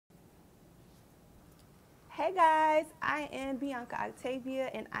Hey guys, I am Bianca Octavia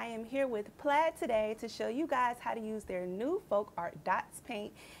and I am here with Plaid today to show you guys how to use their new FolkArt Dots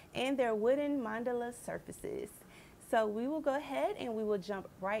paint and their wooden mandala surfaces. So we will go ahead and we will jump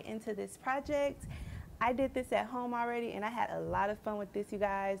right into this project. I did this at home already and I had a lot of fun with this, you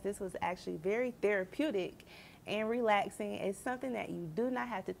guys. This was actually very therapeutic and relaxing. It's something that you do not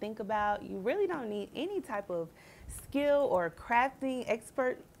have to think about. You really don't need any type of skill or crafting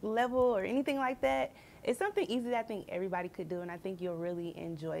expert level or anything like that. It's something easy that I think everybody could do, and I think you'll really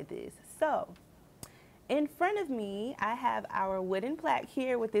enjoy this. So in front of me, I have our wooden plaque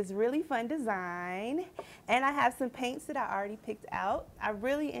here with this really fun design, and I have some paints that I already picked out. I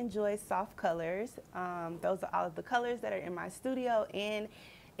really enjoy soft colors. Those are all of the colors that are in my studio and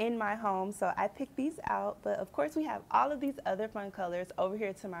in my home, so I picked these out. But of course, we have all of these other fun colors over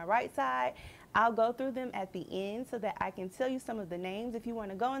here to my right side. I'll go through them at the end so that I can tell you some of the names if you want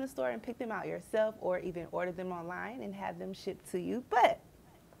to go in the store and pick them out yourself, or even order them online and have them shipped to you. But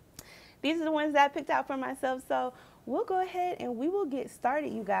these are the ones that I picked out for myself, so we'll go ahead and we will get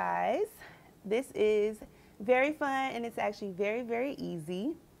started, you guys. This is very fun and it's actually very, very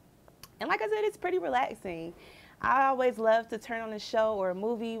easy. And like I said, it's pretty relaxing. I always love to turn on a show or a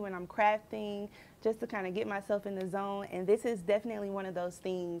movie when I'm crafting, just to kind of get myself in the zone, and this is definitely one of those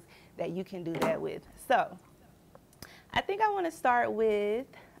things that you can do that with. So I think I want to start with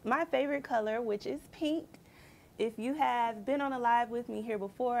my favorite color, which is pink. If you have been on a live with me here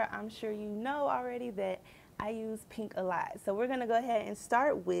before, I'm sure you know already that I use pink a lot. So we're going to go ahead and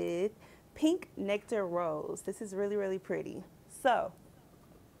start with Pink Nectar Rose. This is really, really pretty. So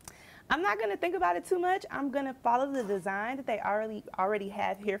I'm not going to think about it too much. I'm going to follow the design that they already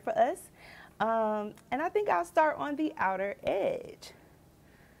have here for us. And I think I'll start on the outer edge.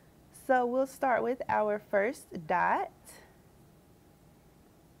 So we'll start with our first dot.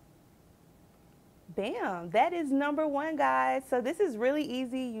 Bam, that is number one, guys. So this is really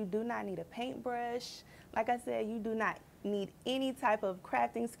easy. You do not need a paintbrush. Like I said, you do not need any type of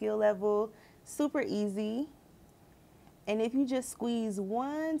crafting skill level. Super easy. And if you just squeeze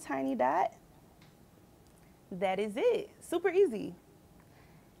one tiny dot, that is it. Super easy.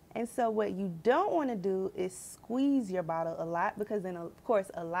 And so what you don't want to do is squeeze your bottle a lot, because then of course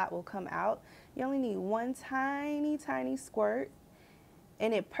a lot will come out. You only need one tiny, tiny squirt,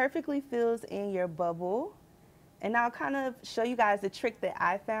 and it perfectly fills in your bubble. And I'll kind of show you guys the trick that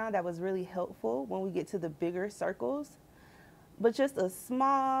I found that was really helpful when we get to the bigger circles. But just a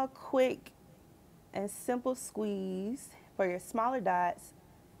small, quick, and simple squeeze for your smaller dots,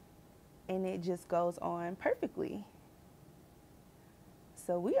 and it just goes on perfectly.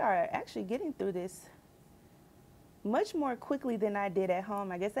 So we are actually getting through this much more quickly than I did at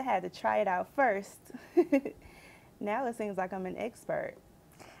home. I guess I had to try it out first. Now it seems like I'm an expert.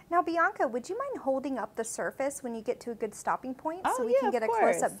 Now, Bianca, would you mind holding up the surface when you get to a good stopping point, so we yeah, can get a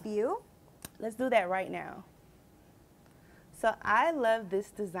close-up view? Let's do that right now. So I love this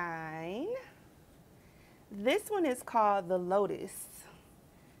design. This one is called the Lotus.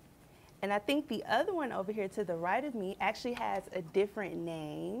 And I think the other one over here to the right of me actually has a different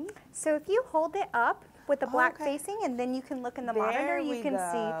name. So if you hold it up with the black facing, and then you can look in the monitor, you can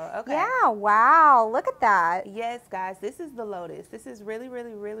see. Okay. Yeah, wow, look at that. Yes, guys, this is the Lotus. This is really,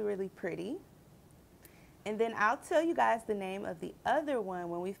 really, really, really pretty. And then I'll tell you guys the name of the other one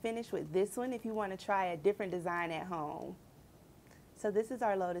when we finish with this one, if you want to try a different design at home. So this is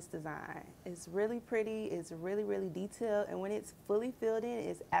our Lotus design. It's really pretty, it's really, really detailed, and when it's fully filled in,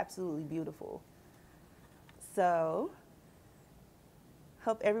 it's absolutely beautiful. So,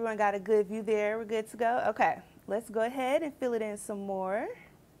 hope everyone got a good view there. We're good to go? Okay, let's go ahead and fill it in some more.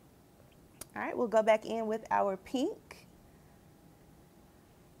 All right, we'll go back in with our pink.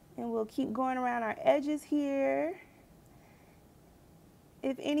 And we'll keep going around our edges here.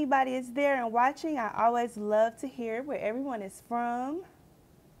 If anybody is there and watching, I always love to hear where everyone is from.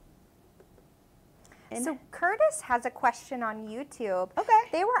 So Curtis has a question on YouTube. Okay.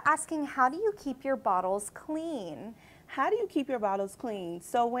 They were asking, how do you keep your bottles clean? How do you keep your bottles clean?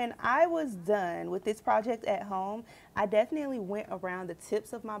 So when I was done with this project at home, I definitely went around the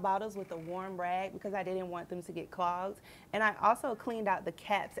tips of my bottles with a warm rag because I didn't want them to get clogged. And I also cleaned out the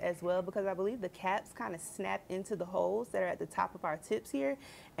caps as well, because I believe the caps kind of snap into the holes that are at the top of our tips here.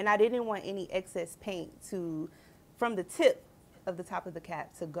 And I didn't want any excess paint from the tip of the top of the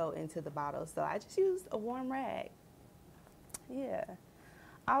cap to go into the bottle. So I just used a warm rag. Yeah.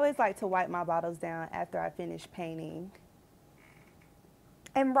 I always like to wipe my bottles down after I finish painting.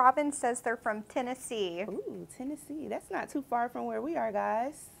 And Robin says they're from Tennessee. Ooh, Tennessee. That's not too far from where we are,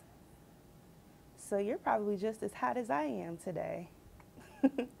 guys. So you're probably just as hot as I am today.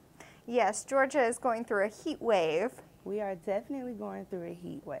 Yes, Georgia is going through a heat wave. We are definitely going through a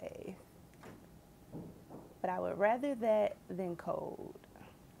heat wave. But I would rather that than cold.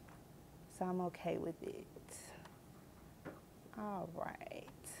 So I'm okay with it. All right.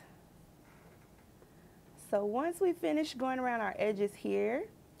 So once we finish going around our edges here,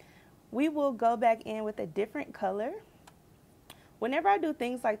 we will go back in with a different color. Whenever I do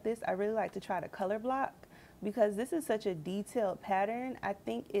things like this, I really like to try to color block because this is such a detailed pattern. I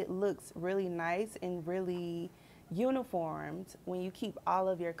think it looks really nice and really uniformed when you keep all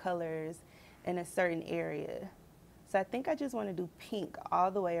of your colors in a certain area. So I think I just want to do pink all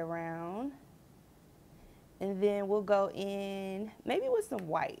the way around. And then we'll go in maybe with some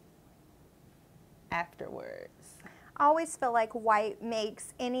white afterwards. I always feel like white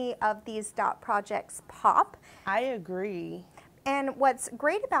makes any of these dot projects pop. I agree. And what's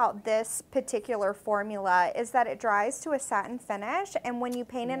great about this particular formula is that it dries to a satin finish, and when you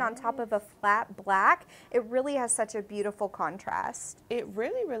paint it on top of a flat black, it really has such a beautiful contrast. It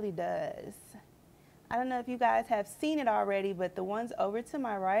really, really does. I don't know if you guys have seen it already, but the ones over to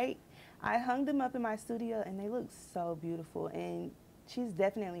my right, I hung them up in my studio and they look so beautiful. And she's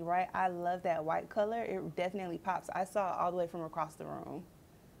definitely right. I love that white color. It definitely pops. I saw it all the way from across the room.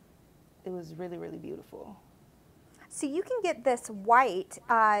 It was really, really beautiful. So you can get this white,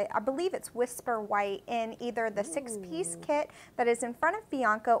 I believe it's Whisper White, in either the 6-piece kit that is in front of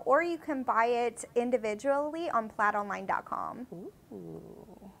Bianca, or you can buy it individually on plaidonline.com.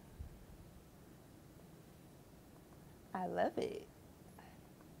 Ooh. I love it.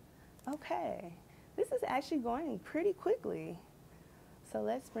 Okay, this is actually going pretty quickly. So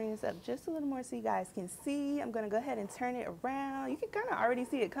let's bring this up just a little more so you guys can see. I'm gonna go ahead and turn it around. You can kind of already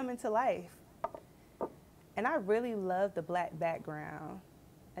see it coming to life. And I really love the black background.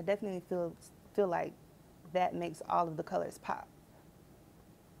 I definitely feel like that makes all of the colors pop.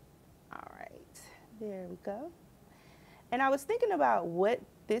 All right, there we go. And I was thinking about what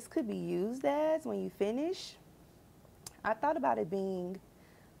this could be used as when you finish. I thought about it being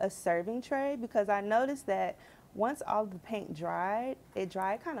a serving tray because I noticed that once all the paint dried, it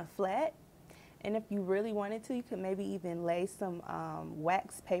dried kind of flat. And if you really wanted to, you could maybe even lay some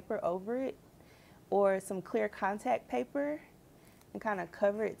wax paper over it or some clear contact paper and kind of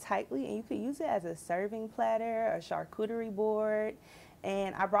cover it tightly. And you could use it as a serving platter, a charcuterie board.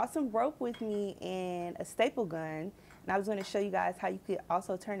 And I brought some rope with me and a staple gun. And I was going to show you guys how you could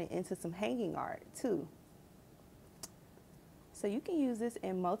also turn it into some hanging art too. So you can use this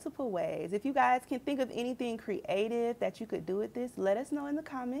in multiple ways. If you guys can think of anything creative that you could do with this, let us know in the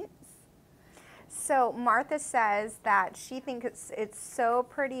comments. So Martha says that she thinks it's so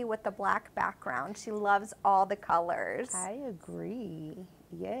pretty with the black background. She loves all the colors. I agree.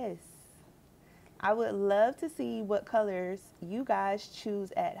 Yes. I would love to see what colors you guys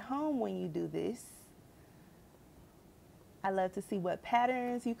choose at home when you do this. I love to see what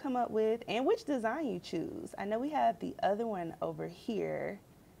patterns you come up with and which design you choose. I know we have the other one over here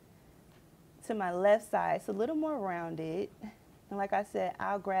to my left side. It's a little more rounded. And like I said,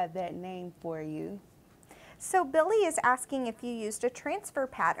 I'll grab that name for you. So Billy is asking if you used a transfer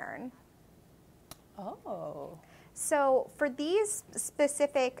pattern. Oh. So for these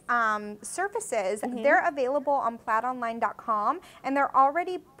specific surfaces, they're available on plaidonline.com, and they're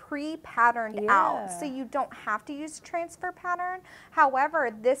already pre-patterned out, so you don't have to use a transfer pattern.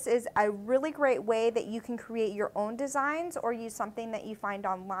 However, this is a really great way that you can create your own designs or use something that you find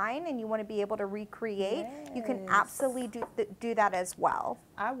online and you want to be able to recreate. You can absolutely do that as well.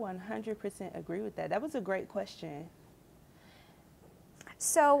 I 100% agree with that. That was a great question.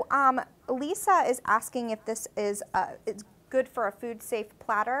 So Lisa is asking if this is it's good for a food safe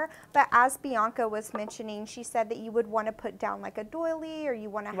platter, but as Bianca was mentioning, she said that you would want to put down like a doily, or you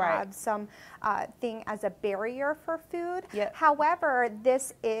want to have some thing as a barrier for food. However,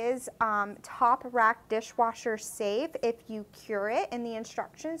 this is top rack dishwasher safe if you cure it, and the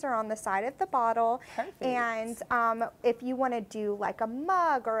instructions are on the side of the bottle. And if you want to do like a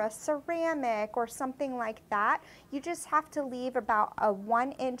mug or a ceramic or something like that, you just have to leave about a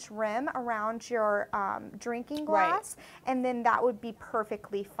 1-inch rim around your drinking glass, and then that would be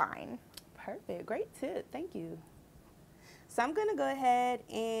perfectly fine. Perfect. Great tip. Thank you. So I'm going to go ahead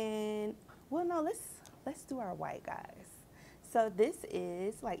and, well, no, let's do our white, guys. So this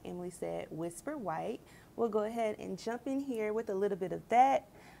is, like Emily said, Whisper White. We'll go ahead and jump in here with a little bit of that.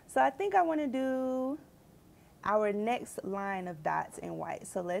 So I think I want to do our next line of dots in white.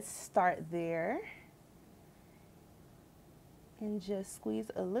 So let's start there and just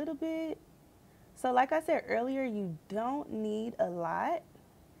squeeze a little bit. So like I said earlier, you don't need a lot,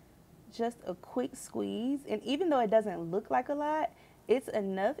 just a quick squeeze. And even though it doesn't look like a lot, it's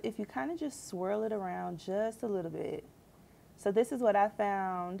enough if you kind of just swirl it around just a little bit. So this is what I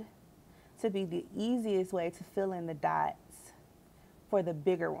found to be the easiest way to fill in the dots for the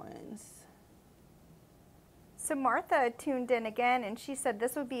bigger ones. So Martha tuned in again and she said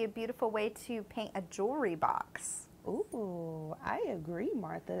this would be a beautiful way to paint a jewelry box. Ooh, I agree,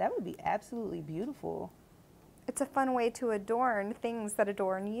 Martha. That would be absolutely beautiful. It's a fun way to adorn things that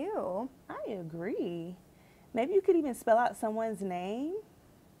adorn you. I agree. Maybe you could even spell out someone's name.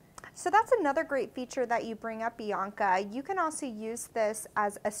 So that's another great feature that you bring up, Bianca. You can also use this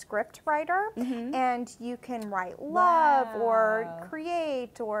as a script writer, and you can write love or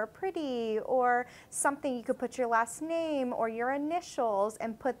create or pretty or something. You could put your last name or your initials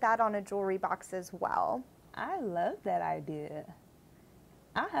and put that on a jewelry box as well. I love that idea.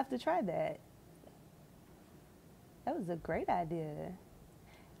 I'll have to try that. That was a great idea.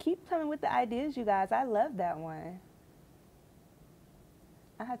 Keep coming with the ideas, you guys. I love that one.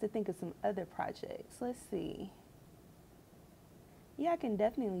 I have to think of some other projects. Let's see. Yeah, I can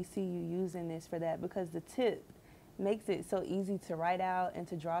definitely see you using this for that because the tip makes it so easy to write out and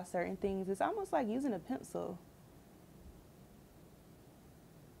to draw certain things. It's almost like using a pencil.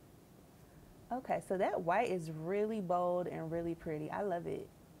 Okay, so that white is really bold and really pretty. I love it.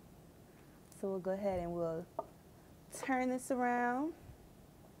 So we'll go ahead and we'll turn this around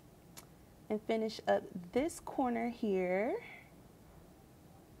and finish up this corner here.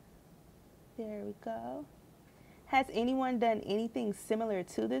 There we go. Has anyone done anything similar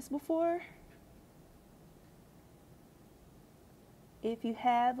to this before? If you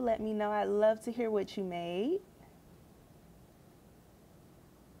have, let me know. I'd love to hear what you made.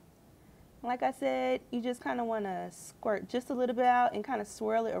 Like I said, you just kind of want to squirt just a little bit out and kind of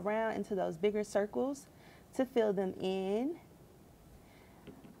swirl it around into those bigger circles to fill them in.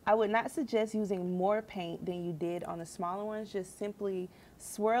 I would not suggest using more paint than you did on the smaller ones, just simply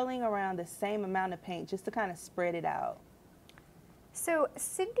swirling around the same amount of paint just to kind of spread it out. So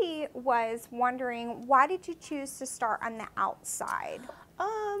Cindy was wondering, why did you choose to start on the outside?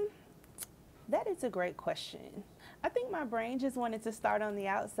 That is a great question. I think my brain just wanted to start on the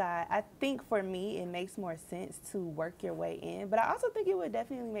outside. I think for me it makes more sense to work your way in, but I also think it would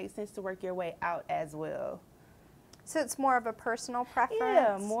definitely make sense to work your way out as well. So it's more of a personal preference?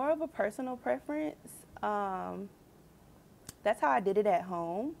 Yeah, more of a personal preference. That's how I did it at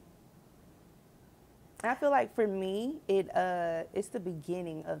home. And I feel like for me, it's the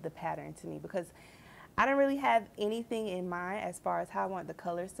beginning of the pattern to me because I don't really have anything in mind as far as how I want the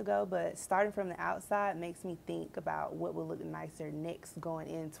colors to go, but starting from the outside makes me think about what would look nicer next going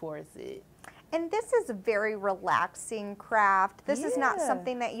in towards it. And this is a very relaxing craft. This is not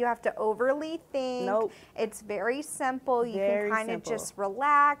something that you have to overly think. Nope. It's very simple. You can kind of just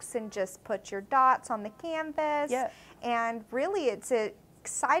relax and just put your dots on the canvas. Yep. And really it's an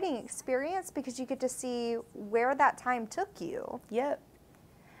exciting experience because you get to see where that time took you. Yep.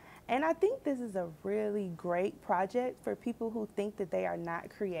 And I think this is a really great project for people who think that they are not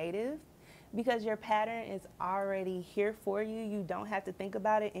creative, because your pattern is already here for you. You don't have to think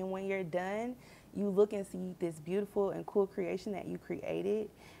about it. And when you're done, you look and see this beautiful and cool creation that you created.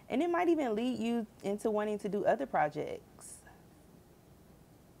 And it might even lead you into wanting to do other projects.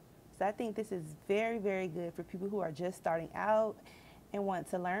 So I think this is very, very good for people who are just starting out and want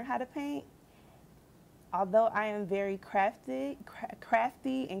to learn how to paint. Although I am very crafty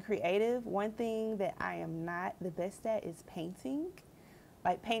and creative, one thing that I am not the best at is painting.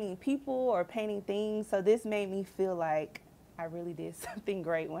 Like painting people or painting things. So this made me feel like I really did something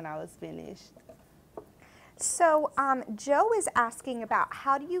great when I was finished. So Joe is asking about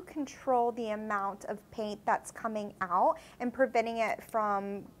how do you control the amount of paint that's coming out and preventing it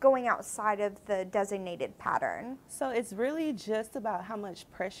from going outside of the designated pattern? So it's really just about how much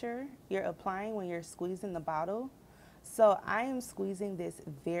pressure you're applying when you're squeezing the bottle. So I am squeezing this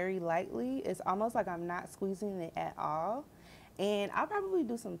very lightly. It's almost like I'm not squeezing it at all. And I'll probably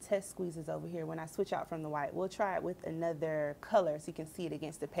do some test squeezes over here when I switch out from the white. We'll try it with another color so you can see it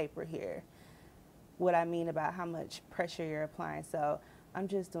against the paper here. What I mean about how much pressure you're applying. So I'm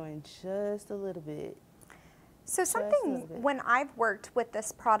just doing just a little bit. So something, when I've worked with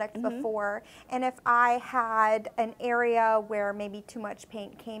this product before, and if I had an area where maybe too much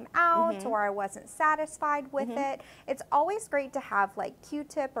paint came out or I wasn't satisfied with it, it's always great to have like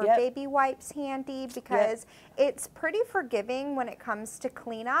Q-tip or baby wipes handy because it's pretty forgiving when it comes to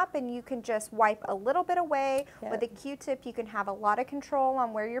cleanup, and you can just wipe a little bit away. With a Q-tip, you can have a lot of control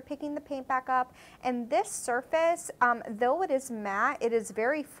on where you're picking the paint back up. And this surface, though it is matte, it is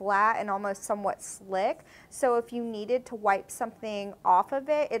very flat and almost somewhat slick. So so if you needed to wipe something off of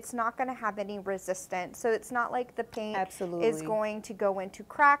it, it's not going to have any resistance. So it's not like the paint is going to go into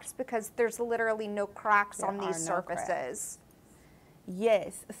cracks, because there's literally no cracks on these surfaces.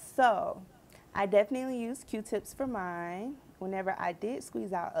 Yes, so I definitely use Q-tips for mine. Whenever I did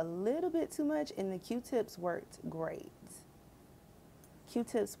squeeze out a little bit too much, and the Q-tips worked great.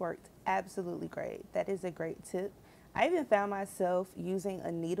 Q-tips worked absolutely great. That is a great tip. I even found myself using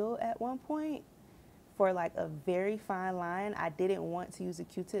a needle at one point for like a very fine line. I didn't want to use a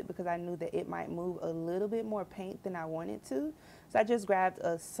Q-tip because I knew that it might move a little bit more paint than I wanted to. So I just grabbed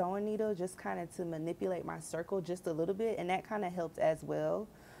a sewing needle just kind of to manipulate my circle just a little bit, and that kind of helped as well.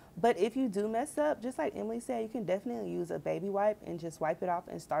 But if you do mess up, just like Emily said, you can definitely use a baby wipe and just wipe it off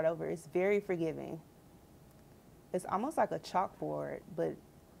and start over. It's very forgiving. It's almost like a chalkboard, but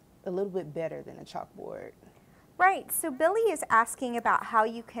a little bit better than a chalkboard. Right, so Billy is asking about how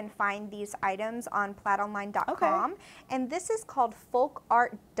you can find these items on plaidonline.com, and this is called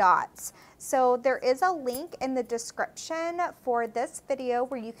FolkArt Dots. So there is a link in the description for this video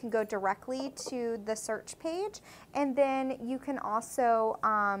where you can go directly to the search page, and then you can also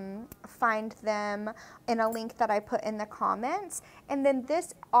find them in a link that I put in the comments. And then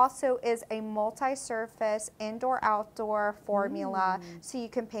this also is a multi-surface indoor-outdoor formula, so you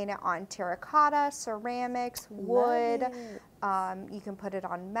can paint it on terracotta, ceramics, wood, you can put it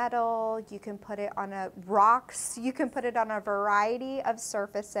on metal, you can put it on rocks, you can put it on a variety of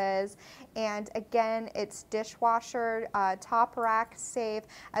surfaces. And again, it's dishwasher, top rack safe,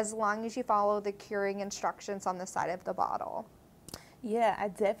 as long as you follow the curing instructions on the side of the bottle. Yeah, I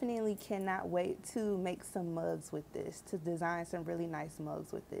definitely cannot wait to make some mugs with this, to design some really nice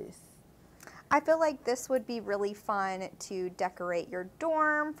mugs with this. I feel like this would be really fun to decorate your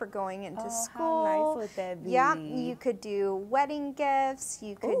dorm for going into school. How nice would that be? Yeah, you could do wedding gifts,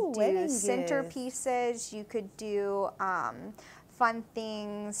 you could do centerpieces, you could do fun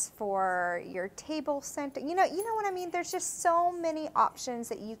things for your table center. You know what I mean? There's just so many options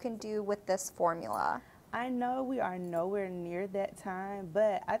that you can do with this formula. I know we are nowhere near that time,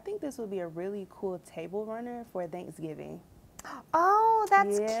 but I think this would be a really cool table runner for Thanksgiving. Oh,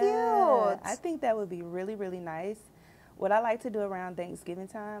 that's cute. I think that would be really, really nice. What I like to do around Thanksgiving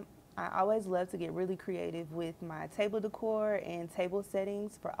time, I always love to get really creative with my table decor and table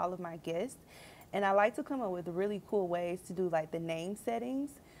settings for all of my guests. And I like to come up with really cool ways to do like the name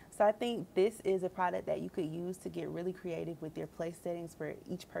settings. So I think this is a product that you could use to get really creative with your place settings for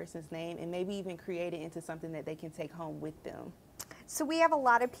each person's name, and maybe even create it into something that they can take home with them. So we have a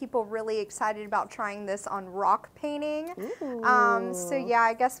lot of people really excited about trying this on rock painting. So yeah,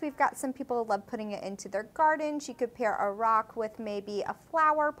 I guess we've got some people who love putting it into their gardens. You could pair a rock with maybe a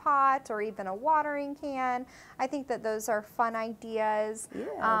flower pot or even a watering can. I think that those are fun ideas.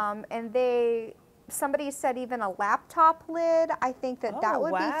 Yeah. And somebody said even a laptop lid. I think that that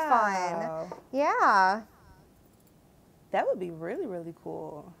would be fun. Yeah. That would be really, really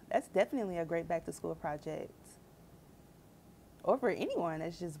cool. That's definitely a great back to school project. Or for anyone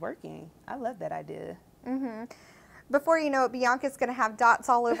that's just working. I love that idea. Before you know it, Bianca's going to have dots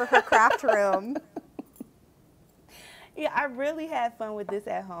all over her craft room. Yeah, I really had fun with this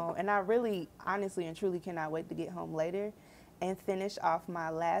at home. And I really, honestly and truly cannot wait to get home later and finish off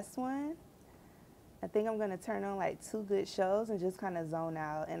my last one. I think I'm going to turn on like 2 good shows and just kind of zone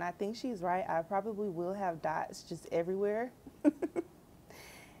out. And I think she's right. I probably will have dots just everywhere.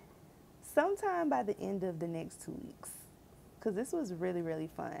 Sometime by the end of the next 2 weeks. Because this was really,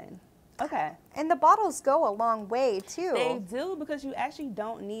 really fun. Okay. And the bottles go a long way, too. They do, because you actually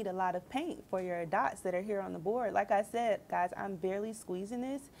don't need a lot of paint for your dots that are here on the board. Like I said, guys, I'm barely squeezing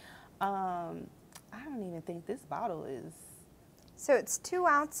this. I don't even think this bottle is... So it's 2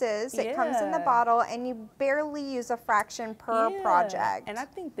 ounces. It comes in the bottle, and you barely use a fraction per project. And I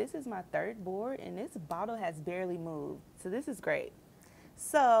think this is my 3rd board, and this bottle has barely moved. So this is great.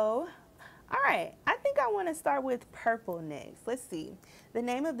 So... all right, I think I want to start with purple next. Let's see. The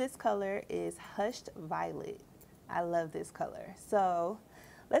name of this color is Hushed Violet. I love this color. So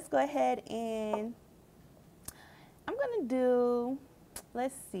let's go ahead and I'm going to do,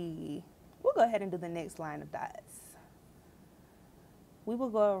 let's see. We'll go ahead and do the next line of dots. We will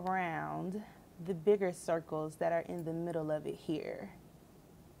go around the bigger circles that are in the middle of it here.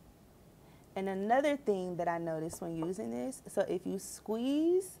 And another thing that I noticed when using this, so if you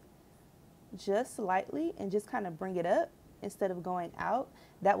squeeze just lightly and just kind of bring it up instead of going out,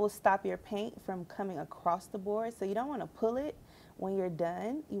 that will stop your paint from coming across the board. So you don't want to pull it when you're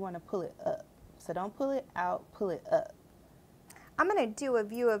done. You want to pull it up. So don't pull it out, pull it up. I'm going to do a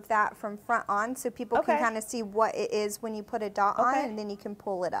view of that from front on so people can kind of see what it is when you put a dot on, and then you can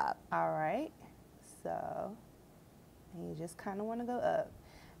pull it up. All right. So, and you just kind of want to go up.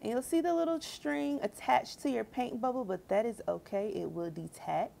 And you'll see the little string attached to your paint bubble, but that is okay. It will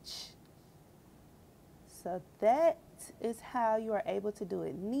detach. So that is how you are able to do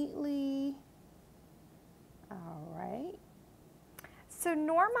it neatly. All right. So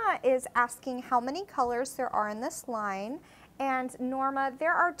Norma is asking how many colors there are in this line. And Norma,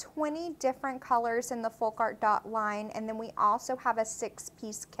 there are 20 different colors in the FolkArt Dot line, and then we also have a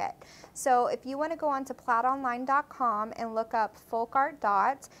 6-piece kit. So if you want to go on to plaidonline.com and look up FolkArt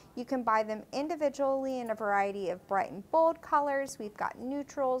Dots, you can buy them individually in a variety of bright and bold colors. We've got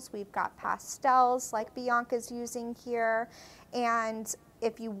neutrals, we've got pastels like Bianca's using here, and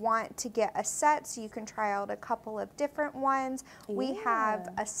if you want to get a set so you can try out a couple of different ones, we have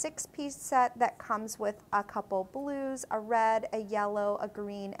a 6-piece set that comes with a couple blues, a red, a yellow, a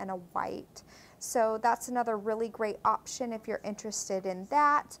green, and a white. So that's another really great option if you're interested in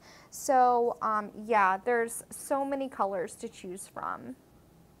that. So yeah, there's so many colors to choose from.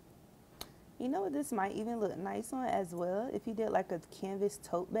 You know what this might even look nice on as well? If you did like a canvas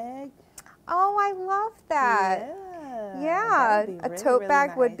tote bag. Oh, I love that. Yeah, a tote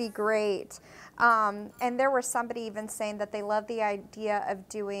bag would be great. And there was somebody even saying that they love the idea of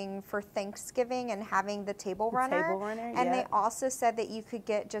doing for Thanksgiving and having the table runner. And they also said that you could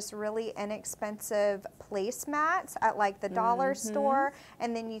get just really inexpensive placemats at like the dollar store,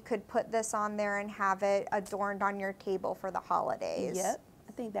 and then you could put this on there and have it adorned on your table for the holidays. Yep,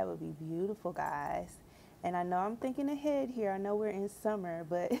 I think that would be beautiful, guys. And I know I'm thinking ahead here. I know we're in summer,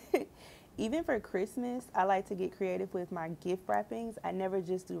 but even for Christmas, I like to get creative with my gift wrappings. I never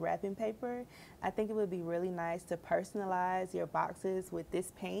just do wrapping paper. I think it would be really nice to personalize your boxes with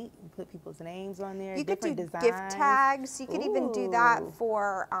this paint and put people's names on there. You could do designs. Gift tags. You could even do that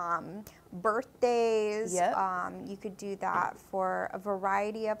for birthdays. Yep. You could do that for a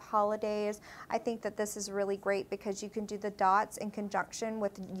variety of holidays. I think that this is really great because you can do the dots in conjunction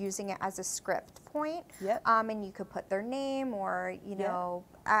with using it as a script point. Yep. And you could put their name or, you know,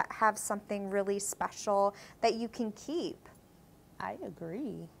 have something really special that you can keep. I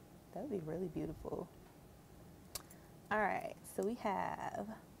agree. That would be really beautiful. All right, so we have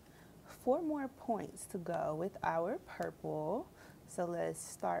 4 more points to go with our purple. So let's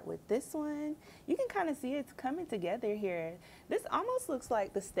start with this one. You can kind of see it's coming together here. This almost looks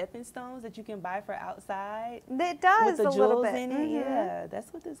like the stepping stones that you can buy for outside. It does, with the a little jewels bit. in it. Yeah,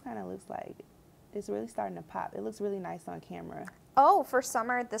 that's what this kind of looks like. It's really starting to pop. It looks really nice on camera. Oh, for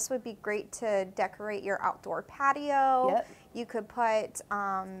summer, this would be great to decorate your outdoor patio. Yep. You could put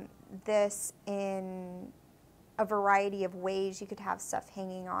this in a variety of ways. You could have stuff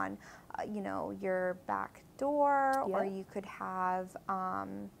hanging on, you know, your back door, or you could have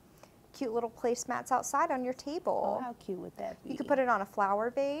cute little placemats outside on your table. Oh, how cute would that be? You could put it on a flower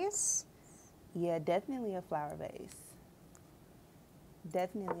vase. Yeah, definitely a flower vase.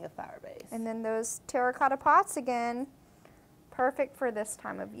 Definitely a flower vase. And then those terracotta pots again. Perfect for this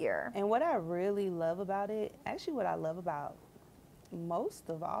time of year. And what I really love about it, actually what I love about most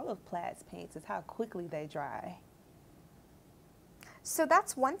of all of Plaid's paints is how quickly they dry. So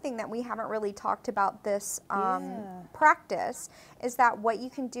that's one thing that we haven't really talked about this practice, is that what you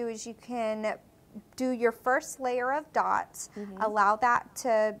can do is you can do your first layer of dots, allow that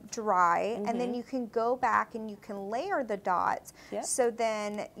to dry, and then you can go back and you can layer the dots, so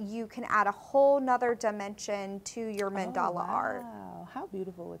then you can add a whole nother dimension to your mandala art. Wow, how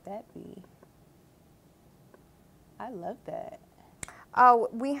beautiful would that be? I love that. Oh,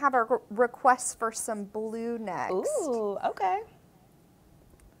 we have a request for some blue next. Ooh, okay.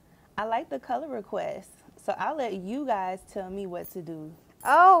 I like the color request, so I'll let you guys tell me what to do.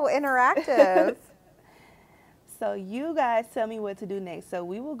 Oh, interactive. So you guys tell me what to do next. So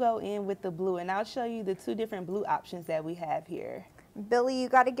we will go in with the blue, and I'll show you the 2 different blue options that we have here. Billy, you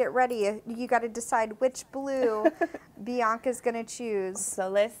got to get ready. You got to decide which blue Bianca's going to choose. So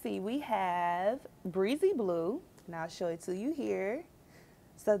let's see. We have breezy blue, and I'll show it to you here.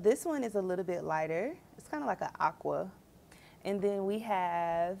 So this one is a little bit lighter. It's kind of like an aqua. And then we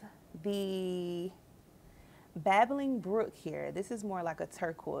have the Babbling Brook here. This is more like a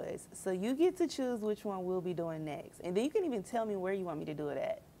turquoise. So you get to choose which one we'll be doing next. And then you can even tell me where you want me to do it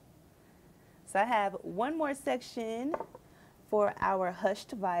at. So I have one more section for our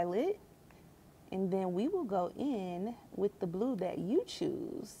Hushed Violet. And then we will go in with the blue that you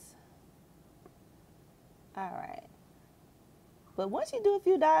choose. All right. But once you do a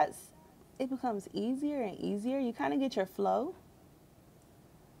few dots, it becomes easier and easier. You kind of get your flow.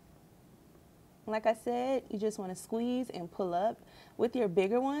 Like I said, you just want to squeeze and pull up. With your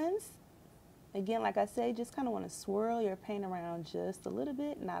bigger ones, again, like I said, just kind of want to swirl your paint around just a little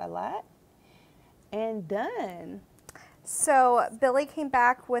bit, not a lot. And done. So Billy came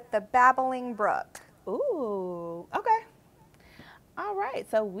back with the Babbling Brook. Ooh, okay. All right,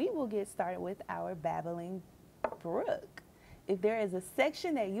 so we will get started with our Babbling Brook. If there is a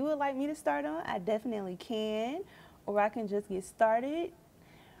section that you would like me to start on, I definitely can, or I can just get started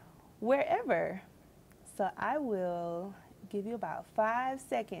wherever. So I will give you about 5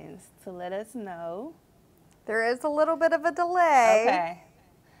 seconds to let us know. There is a little bit of a delay. Okay.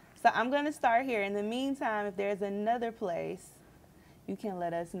 So I'm going to start here. In the meantime, if there's another place, you can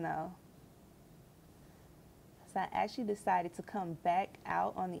let us know. So I actually decided to come back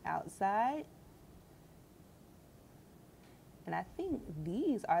out on the outside. And I think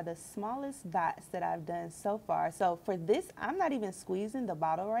these are the smallest dots that I've done so far. So for this, I'm not even squeezing the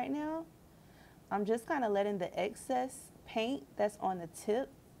bottle right now. I'm just kind of letting the excess paint that's on the tip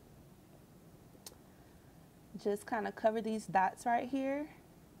just kind of cover these dots right here.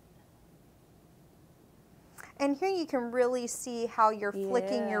 And here you can really see how you're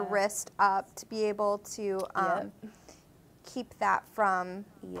flicking your wrist up to be able to keep that from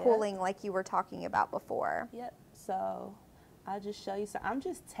pulling like you were talking about before. Yep, so I'll just show you. So I'm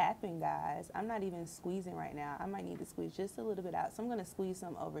just tapping, guys. I'm not even squeezing right now. I might need to squeeze just a little bit out. So I'm going to squeeze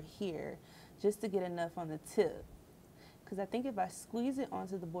some over here just to get enough on the tip. Because I think if I squeeze it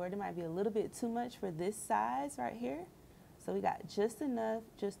onto the board, it might be a little bit too much for this size right here. So we got just enough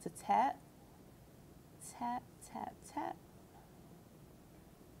just to tap, tap, tap, tap.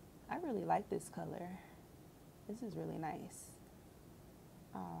 I really like this color. This is really nice.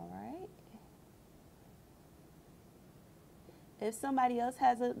 All right. If somebody else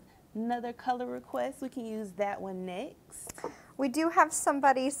has another color request, we can use that one next. We do have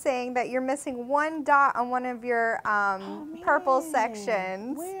somebody saying that you're missing one dot on one of your purple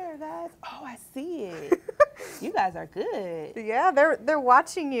sections. Where, guys? Oh, I see it. You guys are good. Yeah, they're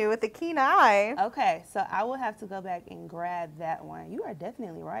watching you with a keen eye. Okay, so I will have to go back and grab that one. You are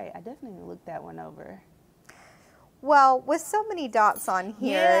definitely right. I definitely looked that one over. Well, with so many dots on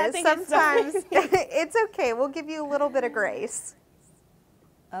here, sometimes it's okay. We'll give you a little bit of grace.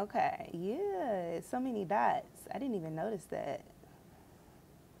 Okay, yeah, so many dots. I didn't even notice that.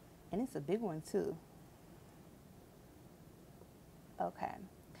 And it's a big one too. Okay.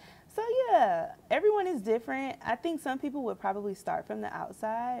 So yeah, everyone is different. I think some people would probably start from the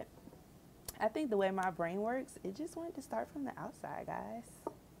outside. I think the way my brain works, it just wanted to start from the outside, guys.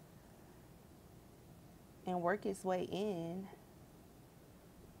 And work its way in.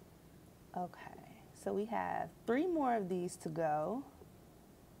 Okay, so we have 3 more of these to go.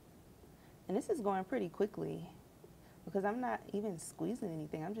 And this is going pretty quickly because I'm not even squeezing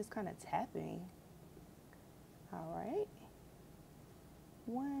anything. I'm just kind of tapping. All right.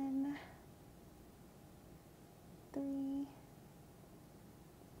 1, 3.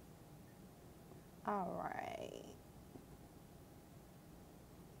 All right.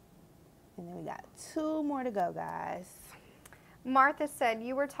 And then we got 2 more to go, guys. Martha said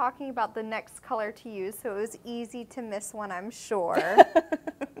you were talking about the next color to use, so it was easy to miss one, I'm sure.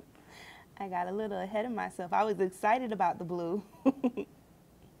 I got a little ahead of myself. I was excited about the blue.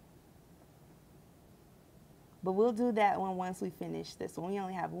 But we'll do that one once we finish this one. We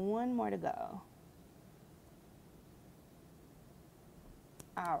only have 1 more to go.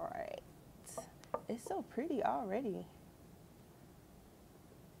 All right. It's so pretty already.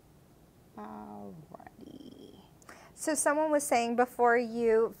 Alrighty. So someone was saying before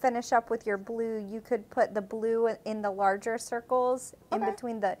you finish up with your blue, you could put the blue in the larger circles in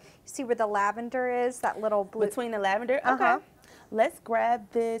between the, see where the lavender is, that little blue. Between the lavender? Okay. Let's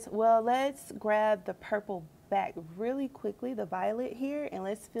grab this. Well, let's grab the purple back really quickly, the violet here, and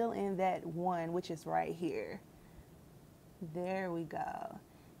let's fill in that one, which is right here. There we go.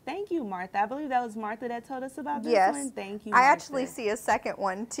 Thank you, Martha. I believe that was Martha that told us about this one. Thank you, Martha. I actually see a second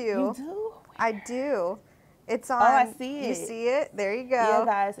one, too. You do? Where? I do. It's on. Oh, I see it. You see it? There you go. Yeah,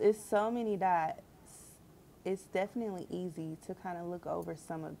 guys, it's so many dots. It's definitely easy to kind of look over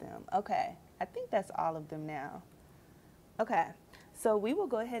some of them. Okay, I think that's all of them now. Okay, so we will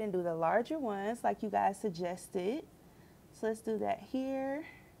go ahead and do the larger ones like you guys suggested. So let's do that here.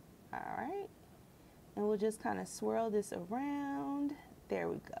 All right. And we'll just kind of swirl this around. There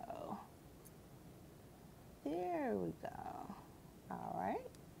we go. There we go. All right.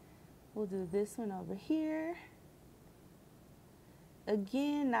 We'll do this one over here.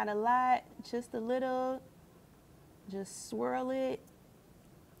 Again, not a lot, just a little. Just swirl it.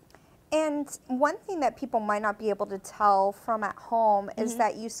 And one thing that people might not be able to tell from at home is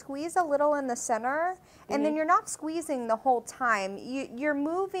that you squeeze a little in the center, and then you're not squeezing the whole time. You're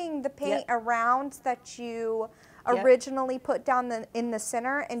moving the paint around so that you originally put down in the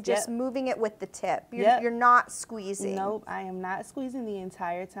center and just moving it with the tip. You're not squeezing. Nope, I am not squeezing the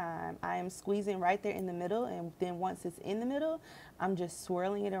entire time. I am squeezing right there in the middle, and then once it's in the middle, I'm just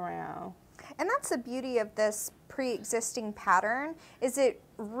swirling it around. And that's the beauty of this pre-existing pattern, is it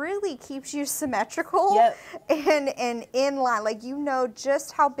really keeps you symmetrical and in line. Like, you know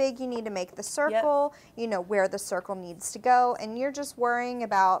just how big you need to make the circle, you know where the circle needs to go, and you're just worrying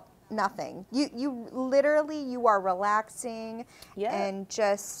about nothing. You literally, you are relaxing and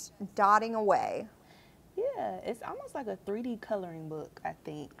just dotting away. Yeah, it's almost like a 3D coloring book, I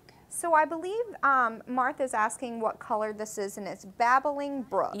think. So I believe Martha's asking what color this is, and it's Babbling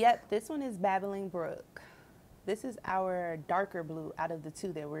Brook. Yep, this one is Babbling Brook. This is our darker blue out of the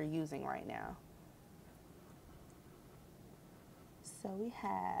two that we're using right now. So we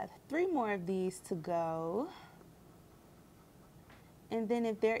have 3 more of these to go. And then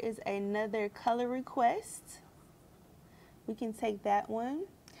if there is another color request, we can take that one.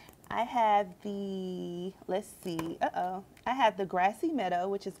 I have the, let's see, I have the Grassy Meadow,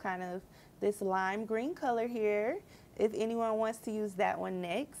 which is kind of this lime green color here, if anyone wants to use that one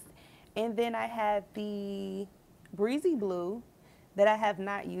next. And then I have the Breezy Blue that I have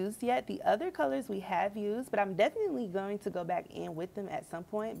not used yet. The other colors we have used, but I'm definitely going to go back in with them at some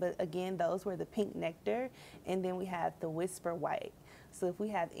point. But again, those were the Pink Nectar, and then we have the Whisper White. So if we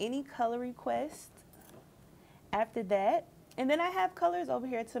have any color requests after that, and then I have colors over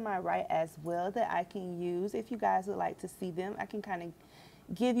here to my right as well that I can use. If you guys would like to see them, I can kind of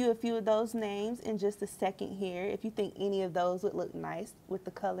give you a few of those names in just a second here, if you think any of those would look nice with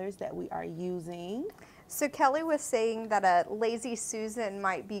the colors that we are using. So Kelly was saying that a Lazy Susan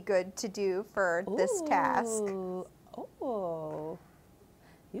might be good to do for this task. Oh,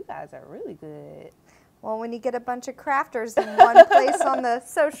 you guys are really good. Well, when you get a bunch of crafters in one place on the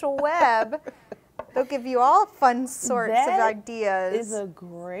social web, they'll give you all fun sorts of ideas. That is a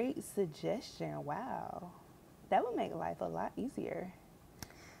great suggestion. Wow. That would make life a lot easier.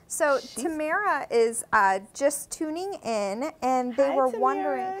 So Tamara is just tuning in, and they were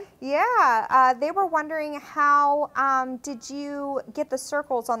wondering, they were wondering how did you get the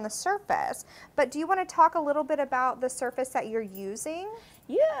circles on the surface? But do you want to talk a little bit about the surface that you're using?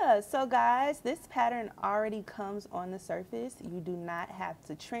 Yeah, so guys, this pattern already comes on the surface. You do not have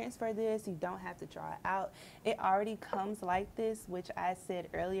to transfer this. You don't have to draw it out. It already comes like this, which I said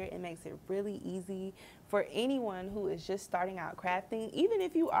earlier, it makes it really easy for anyone who is just starting out crafting. Even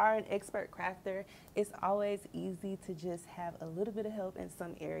if you are an expert crafter, it's always easy to just have a little bit of help in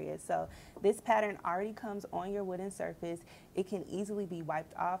some areas. So this pattern already comes on your wooden surface. It can easily be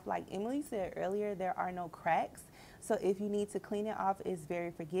wiped off. Like Emily said earlier, there are no cracks. So if you need to clean it off, it's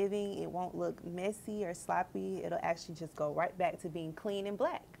very forgiving. It won't look messy or sloppy. It'll actually just go right back to being clean and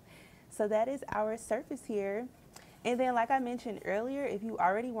black. So that is our surface here. And then like I mentioned earlier, if you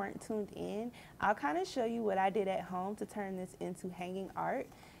already weren't tuned in, I'll kind of show you what I did at home to turn this into hanging art.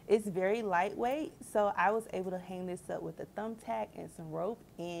 It's very lightweight, so I was able to hang this up with a thumbtack and some rope,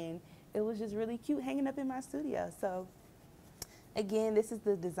 and it was just really cute hanging up in my studio. So again, this is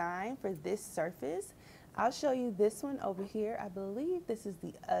the design for this surface. I'll show you this one over here. I believe this is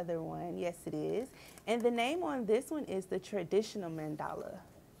the other one. Yes, it is. And the name on this one is the traditional mandala.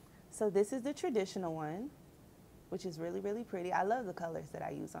 So this is the traditional one, which is really, really pretty. I love the colors that I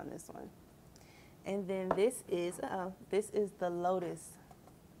use on this one. And then this is the lotus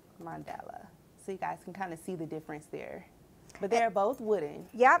mandala. So you guys can kind of see the difference there. But they're both wooden.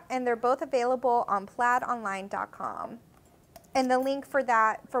 Yep, and they're both available on plaidonline.com. And the link for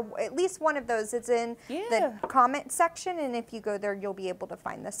that, for at least one of those, is in the comment section, and if you go there, you'll be able to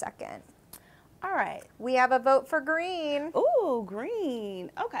find the second. All right. We have a vote for green. Ooh,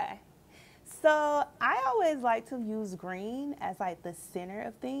 green. Okay. So I always like to use green as like the center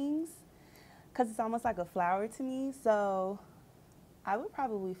of things because it's almost like a flower to me. So I would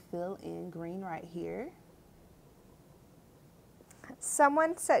probably fill in green right here.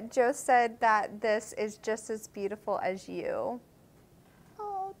 Someone said, Joe said that this is just as beautiful as you.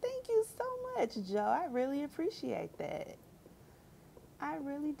 Oh, thank you so much, Joe. I really appreciate that. I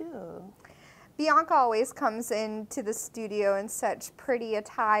really do. Bianca always comes into the studio in such pretty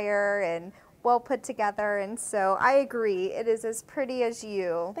attire and well put together, and so I agree, it is as pretty as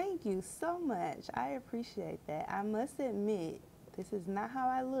you. Thank you so much. I appreciate that. I must admit, this is not how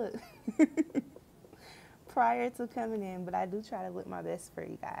I look prior to coming in, but I do try to look my best for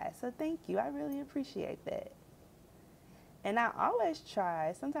you guys. So thank you. I really appreciate that. And I always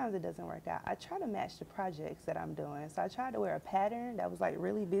try, sometimes it doesn't work out, I try to match the projects that I'm doing. So I tried to wear a pattern that was like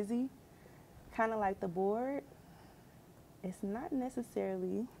really busy, kind of like the board. It's not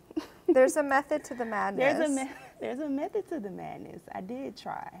necessarily. There's a method to the madness. There's a method to the madness. I did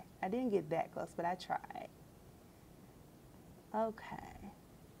try. I didn't get that close, but I tried. Okay.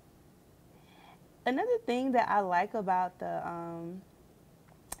 Another thing that I like about the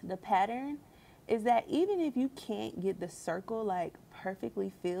pattern is that even if you can't get the circle like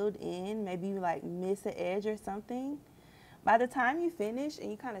perfectly filled in, maybe you like miss an edge or something, by the time you finish and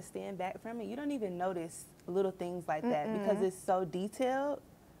you kind of stand back from it, you don't even notice little things like that because it's so detailed.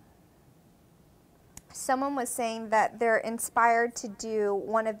 Someone was saying that they're inspired to do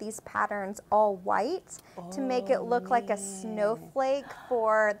one of these patterns all white to make it look like a snowflake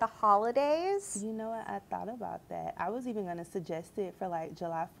for the holidays. You know what? I thought about that. I was even going to suggest it for like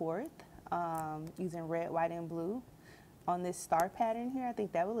July 4th, using red, white, and blue on this star pattern here. I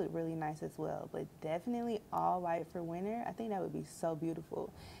think that would look really nice as well, but definitely all white for winter. I think that would be so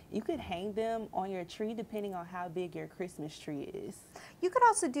beautiful. You could hang them on your tree depending on how big your Christmas tree is. You could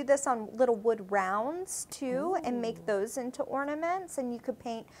also do this on little wood rounds too and make those into ornaments, and you could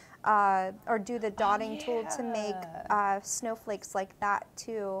paint or do the dotting tool to make snowflakes like that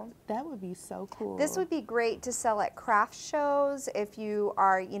too. That would be so cool. This would be great to sell at craft shows if you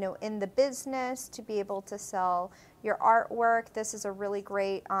are, you know, in the business to be able to sell your artwork. This is a really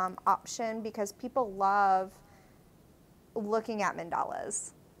great option because people love looking at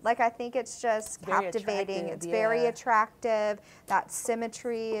mandalas. Like, I think it's just captivating. It's very attractive. That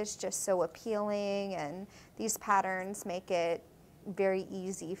symmetry is just so appealing, and these patterns make it very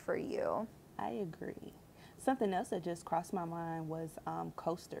easy for you. I agree. Something else that just crossed my mind was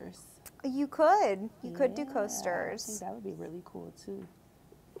coasters. You could do coasters. I think that would be really cool too.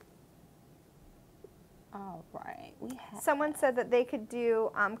 All right, someone said that they could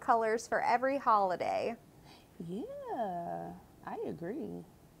do colors for every holiday. Yeah, I agree.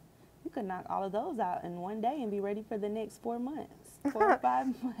 You could knock all of those out in one day and be ready for the next 4 months, 4 or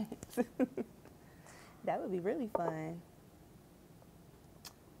 5 months. That would be really fun.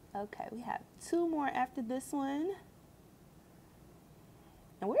 Okay, we have 2 more after this one.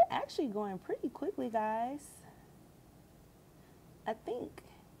 And we're actually going pretty quickly, guys. I think,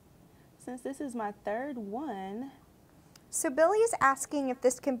 since this is my 3rd one. So Billy is asking if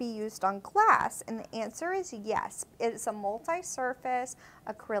this can be used on glass, and the answer is yes. It's a multi-surface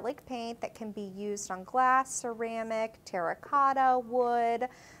acrylic paint that can be used on glass, ceramic, terracotta, wood,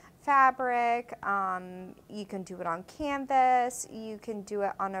 fabric. You can do it on canvas. You can do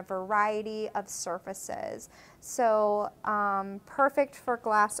it on a variety of surfaces. So perfect for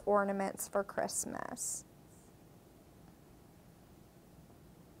glass ornaments for Christmas.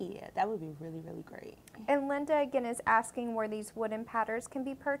 Yeah, that would be really, really great. And Linda again is asking where these wooden patterns can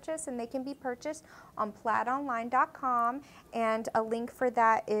be purchased, and they can be purchased on plaidonline.com, and a link for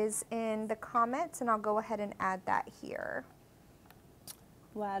that is in the comments, and I'll go ahead and add that here.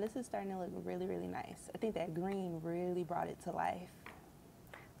 Wow, this is starting to look really, really nice. I think that green really brought it to life.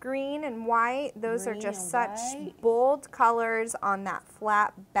 Green and white, those are just such bold colors on that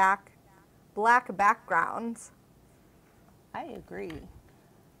flat black background. I agree.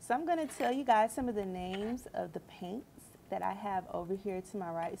 So I'm going to tell you guys some of the names of the paints that I have over here to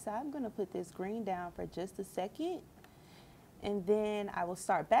my right. So I'm going to put this green down for just a second, and then I will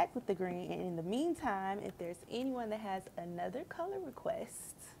start back with the green. And in the meantime, if there's anyone that has another color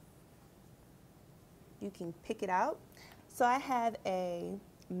request, you can pick it out. So I have a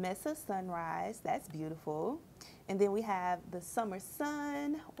Mesa Sunrise. That's beautiful. And then we have the Summer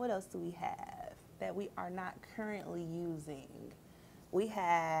Sun. What else do we have that we are not currently using? We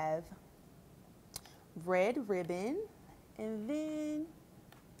have Red Ribbon, and then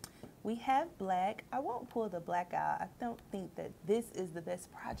we have Black. I won't pull the black out. I don't think that this is the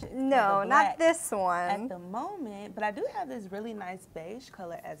best project. No, not this one. At the moment, but I do have this really nice beige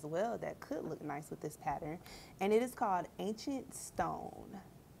color as well that could look nice with this pattern, and it is called Ancient Stone.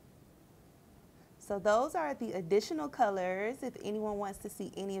 So those are the additional colors. If anyone wants to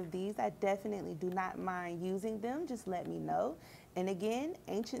see any of these, I definitely do not mind using them. Just let me know. And again,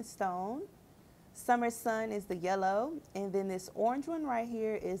 Ancient Stone. Summer Sun is the yellow. And then this orange one right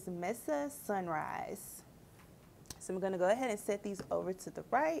here is Mesa Sunrise. So I'm going to go ahead and set these over to the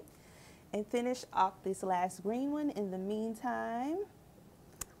right and finish off this last green one in the meantime.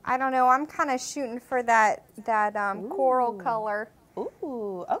 I don't know. I'm kind of shooting for that coral color.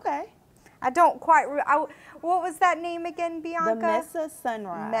 Ooh, okay. I don't quite, what was that name again, Bianca? The Mesa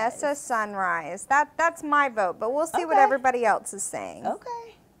Sunrise. Mesa Sunrise. That's my vote, but we'll see what everybody else is saying.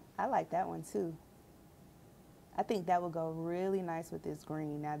 Okay. I like that one too. I think that would go really nice with this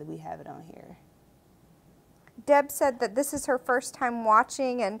green now that we have it on here. Deb said that this is her first time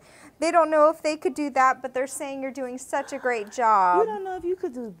watching, and they don't know if they could do that, but they're saying you're doing such a great job. You don't know if you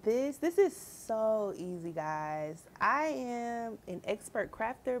could do this. This is so easy, guys. I am an expert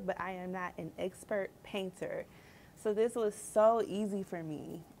crafter, but I am not an expert painter. So this was so easy for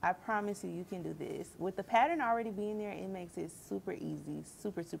me. I promise you, you can do this. With the pattern already being there, it makes it super easy,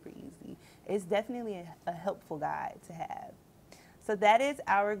 super, super easy. It's definitely a helpful guide to have. So that is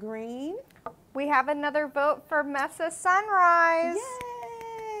our green. We have another vote for Mesa Sunrise.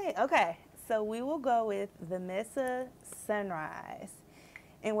 Yay! Okay, so we will go with the Mesa Sunrise.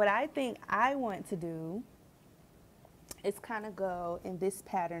 And what I think I want to do is kind of go in this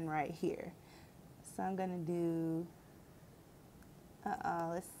pattern right here. So I'm gonna do,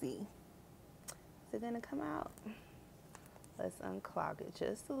 let's see. Is it gonna come out? Let's unclog it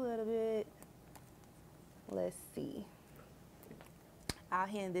just a little bit. Let's see. I'll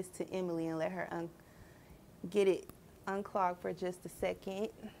hand this to Emily and let her get it unclogged for just a second.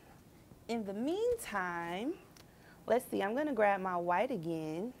 In the meantime, let's see, I'm gonna grab my white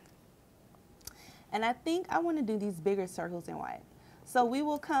again. And I think I wanna do these bigger circles in white. So we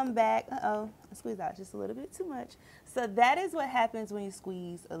will come back, I squeezed out just a little bit too much. So that is what happens when you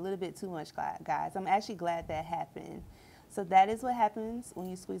squeeze a little bit too much, guys. I'm actually glad that happened. So that is what happens when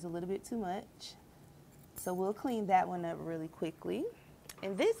you squeeze a little bit too much. So we'll clean that one up really quickly.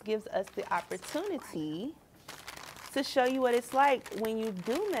 And this gives us the opportunity to show you what it's like when you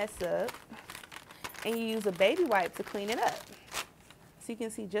do mess up and you use a baby wipe to clean it up. So you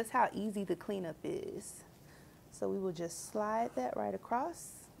can see just how easy the cleanup is. So we will just slide that right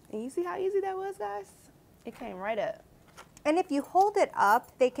across. And you see how easy that was, guys? It came right up. And if you hold it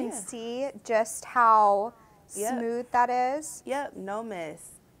up, they can see just how smooth that is. Yep, no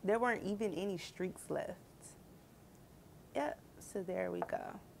mess. There weren't even any streaks left. Yep, so there we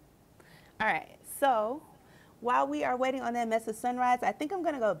go. All right, so while we are waiting on that Mesa Sunrise, I think I'm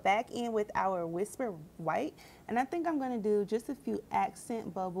gonna go back in with our Whisper White, and I think I'm gonna do just a few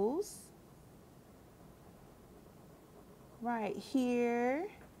accent bubbles right here.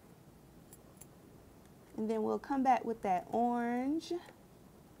 And then we'll come back with that orange.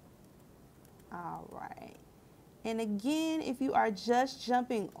 All right. And again, if you are just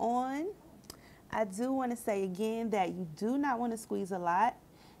jumping on, I do want to say again that you do not want to squeeze a lot.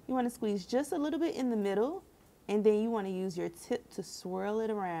 You want to squeeze just a little bit in the middle, and then you want to use your tip to swirl it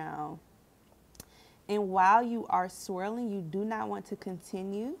around. And while you are swirling, you do not want to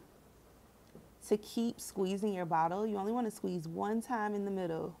continue to keep squeezing your bottle. You only want to squeeze one time in the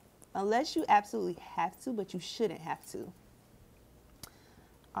middle, unless you absolutely have to, but you shouldn't have to.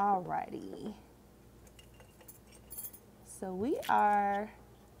 Alrighty. So we are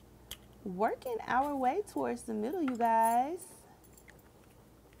working our way towards the middle, you guys.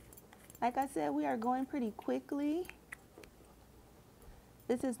 Like I said, we are going pretty quickly.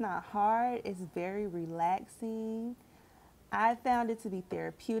 This is not hard. It's very relaxing. I found it to be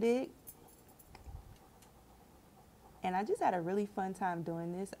therapeutic. And I just had a really fun time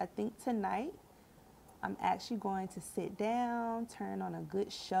doing this. I think tonight I'm actually going to sit down, turn on a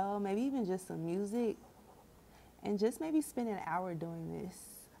good show, maybe even just some music, and just maybe spend an hour doing this.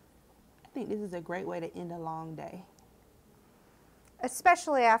 I think this is a great way to end a long day.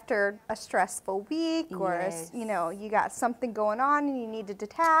 Especially after a stressful week, or you know, you got something going on and you need to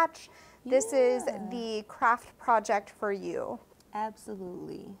detach. This is the craft project for you.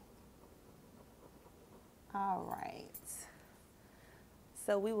 Absolutely. All right.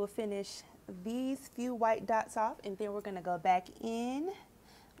 So we will finish these few white dots off, and then we're going to go back in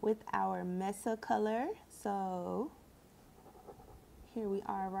with our Mesa color. So here we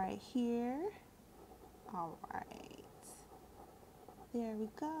are right here. All right. There we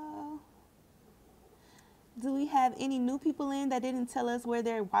go. Do we have any new people in that didn't tell us where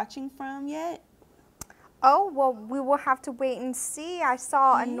they're watching from yet? Oh, well, we will have to wait and see. I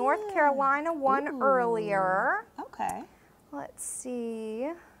saw a North Carolina one earlier. Okay. Let's see.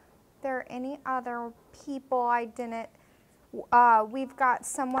 If there are any other people I didn't. We've got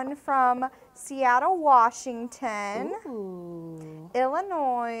someone from Seattle, Washington.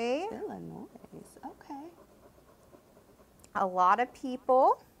 Illinois. Illinois. Okay. A lot of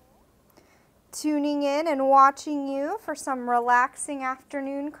people tuning in and watching you for some relaxing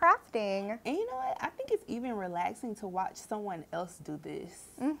afternoon crafting. And you know what? I think it's even relaxing to watch someone else do this.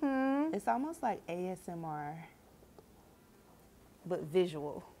 It's almost like ASMR, but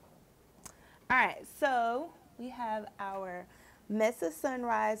visual. All right, so we have our Mesa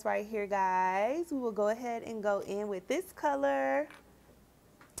Sunrise right here, guys. We will go ahead and go in with this color.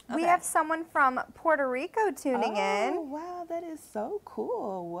 We have someone from Puerto Rico tuning in. Oh, wow, that is so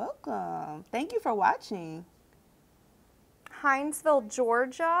cool. Welcome. Thank you for watching. Hinesville,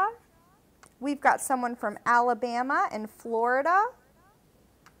 Georgia. We've got someone from Alabama and Florida.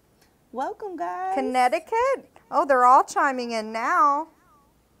 Welcome, guys. Connecticut. Oh, they're all chiming in now.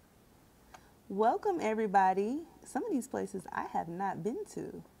 Welcome, everybody. Some of these places I have not been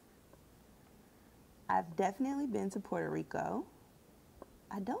to. I've definitely been to Puerto Rico.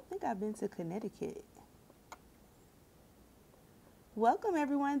 I don't think I've been to Connecticut. Welcome,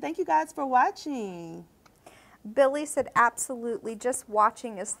 everyone. Thank you guys for watching. Billy said, absolutely, just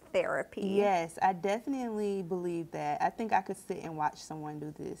watching is therapy. Yes, I definitely believe that. I think I could sit and watch someone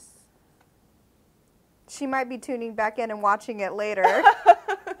do this. She might be tuning back in and watching it later.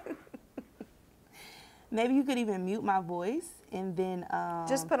 Maybe you could even mute my voice and then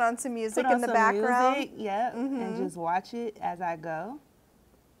just put on some music in the background. Music, yep, and just watch it as I go.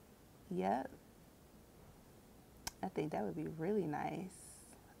 Yep. I think that would be really nice.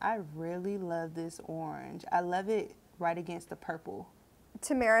 I really love this orange. I love it right against the purple.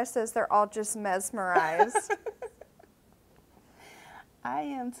 Tamara says they're all just mesmerized. I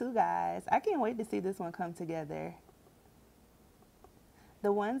am too, guys. I can't wait to see this one come together.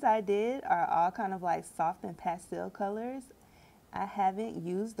 The ones I did are all kind of like soft and pastel colors. I haven't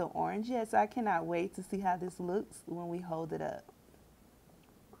used the orange yet, so I cannot wait to see how this looks when we hold it up.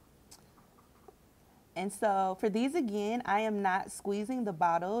 And so for these, again, I am not squeezing the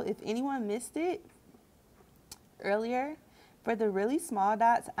bottle. If anyone missed it earlier, for the really small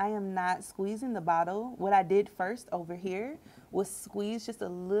dots, I am not squeezing the bottle. What I did first over here was squeeze just a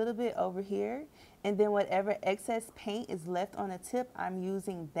little bit over here, and then whatever excess paint is left on the tip, I'm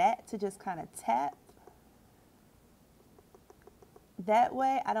using that to just kind of tap. That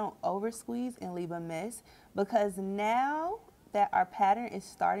way I don't over squeeze and leave a mess, because now that our pattern is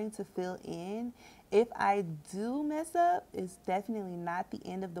starting to fill in, if I do mess up, it's definitely not the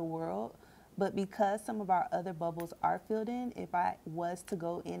end of the world. But because some of our other bubbles are filled in, if I was to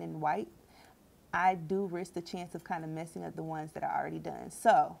go in and wipe, I do risk the chance of kind of messing up the ones that are already done.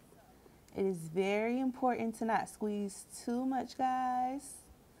 So it is very important to not squeeze too much, guys.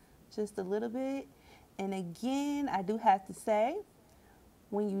 Just a little bit. And again, I do have to say,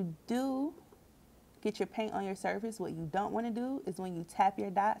 when you do get your paint on your surface, what you don't want to do is when you tap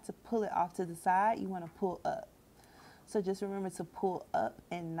your dot to pull it off to the side, you want to pull up. So just remember to pull up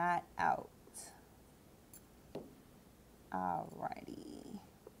and not out. Alrighty.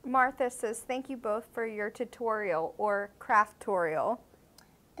 Martha says, thank you both for your tutorial or craftorial.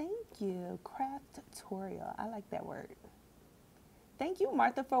 Thank you, craftorial. I like that word. Thank you,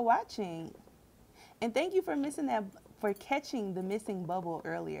 Martha, for watching. And thank you for catching the missing bubble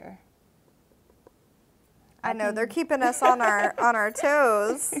earlier. I know, they're keeping us on our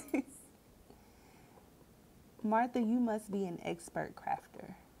toes. Martha, you must be an expert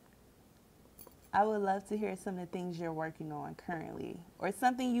crafter. I would love to hear some of the things you're working on currently, or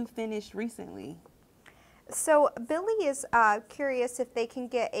something you finished recently. So Billy is curious if they can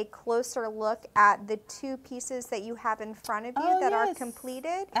get a closer look at the two pieces that you have in front of you that are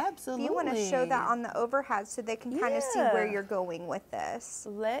completed. Absolutely. If you want to show that on the overhead so they can kind of see where you're going with this.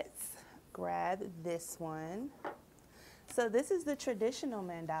 Let's grab this one. So this is the traditional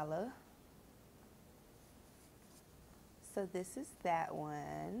mandala. So this is that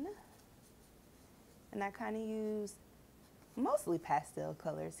one. And I kind of use mostly pastel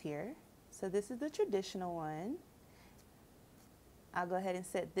colors here. So this is the traditional one. I'll go ahead and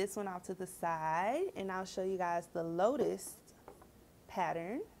set this one off to the side, and I'll show you guys the lotus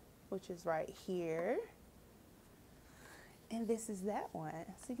pattern, which is right here. And this is that one.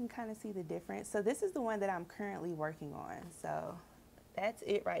 So you can kind of see the difference. So this is the one that I'm currently working on. So that's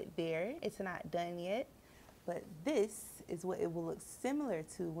it right there. It's not done yet, but this is what it will look similar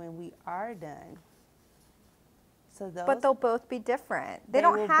to when we are done. So those, but they'll both be different. They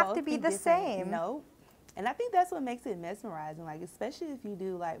don't have to be the same. No. And I think that's what makes it mesmerizing, like especially if you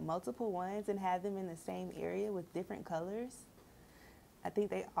do like multiple ones and have them in the same area with different colors. I think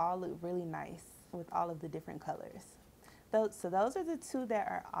they all look really nice with all of the different colors. So those are the two that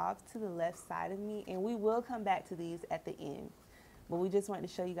are off to the left side of me, and we will come back to these at the end. But we just wanted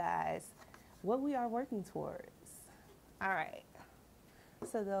to show you guys what we are working towards. All right.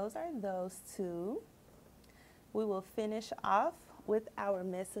 So those are those two. We will finish off with our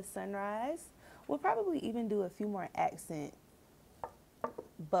Mesa Sunrise. We'll probably even do a few more accent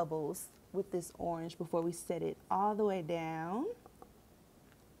bubbles with this orange before we set it all the way down.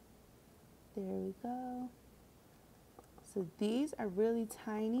 There we go. So these are really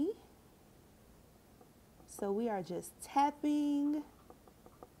tiny. So we are just tapping.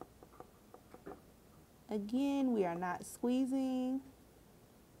 Again, we are not squeezing.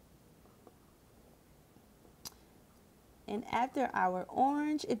 And after our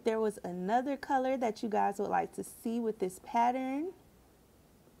orange, if there was another color that you guys would like to see with this pattern,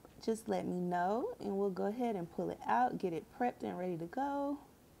 just let me know and we'll go ahead and pull it out, get it prepped and ready to go.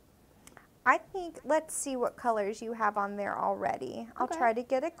 I think, let's see what colors you have on there already. I'll Okay. try to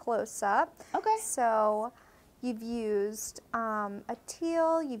get a close-up. Okay. So you've used a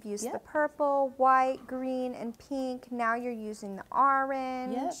teal, you've used Yep. the purple, white, green, and pink. Now you're using the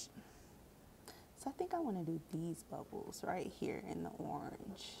orange. Yep. So I think I want to do these bubbles right here in the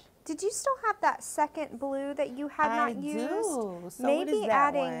orange. Did you still have that second blue that you had not used? I do. So maybe what is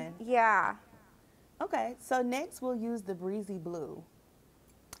that adding, one? yeah. Okay, so next we'll use the breezy blue.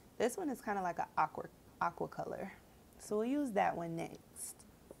 This one is kind of like an aqua color. So we'll use that one next.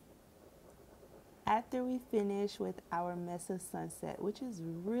 After we finish with our Mesa Sunset, which is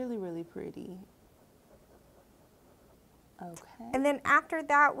really, really pretty. Okay. And then after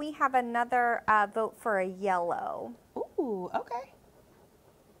that, we have another vote for a yellow. Ooh, okay.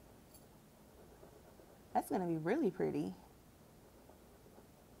 That's going to be really pretty.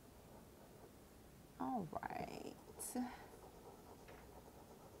 All right.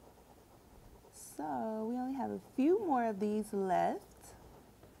 So we only have a few more of these left.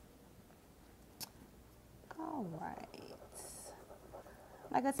 All right.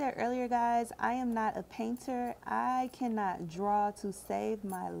 Like I said earlier, guys, I am not a painter. I cannot draw to save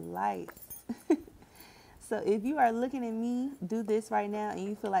my life. So if you are looking at me do this right now and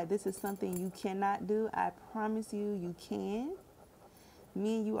you feel like this is something you cannot do, I promise you, you can.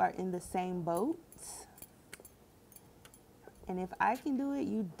 Me and you are in the same boat. And if I can do it,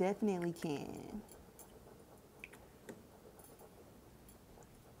 you definitely can.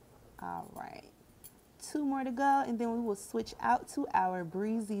 All right. 2 more to go, and then we will switch out to our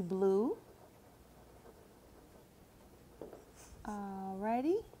breezy blue.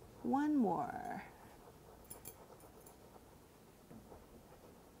 Alrighty, 1 more.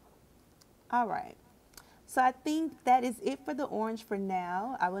 All right, so I think that is it for the orange for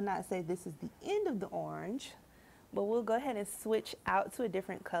now. I will not say this is the end of the orange, but we'll go ahead and switch out to a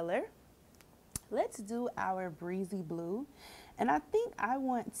different color. Let's do our breezy blue. And I think I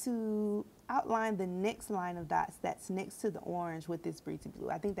want to outline the next line of dots that's next to the orange with this breezy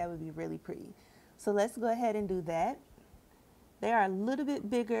blue. I think that would be really pretty. So let's go ahead and do that. They are a little bit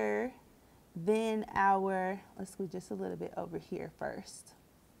bigger than our, let's go just a little bit over here first.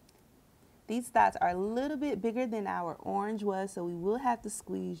 These dots are a little bit bigger than our orange was, so we will have to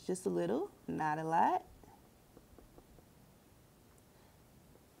squeeze just a little, not a lot.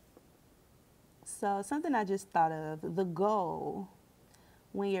 So something I just thought of, the goal,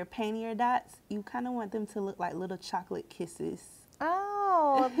 when you're painting your dots, you kind of want them to look like little chocolate kisses.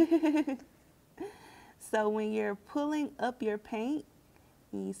 Oh. So when you're pulling up your paint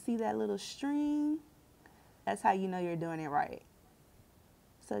and you see that little string, that's how you know you're doing it right.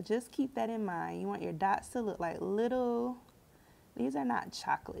 So just keep that in mind. You want your dots to look like little, these are not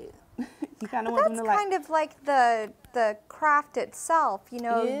chocolate. You kind of want them to like. That's kind of like the craft itself, you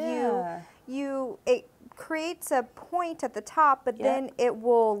know, Yeah. it creates a point at the top, but Yep. then it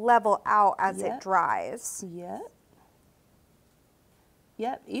will level out as Yep. it dries. Yep.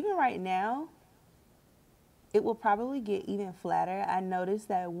 Yep, even right now, it will probably get even flatter. I noticed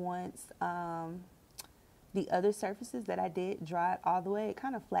that once the other surfaces that I did dried all the way, it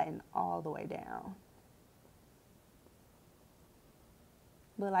kind of flattened all the way down.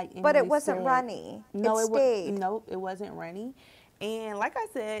 But like But Emily it wasn't said, runny. No, it stayed. Nope, it wasn't runny. And like I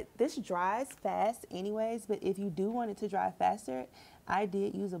said, this dries fast anyways, but if you do want it to dry faster, I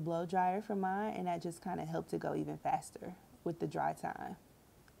did use a blow dryer for mine, and that just kind of helped it go even faster with the dry time.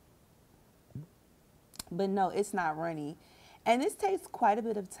 But no, it's not runny. And this takes quite a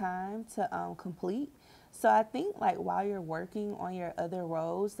bit of time to complete. So I think like while you're working on your other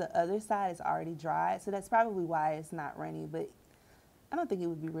rows, the other side is already dried. So that's probably why it's not runny, but I don't think it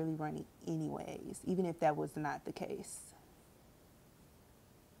would be really runny anyways, even if that was not the case.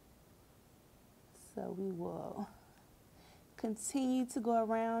 So we will continue to go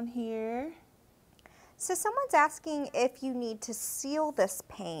around here. So someone's asking if you need to seal this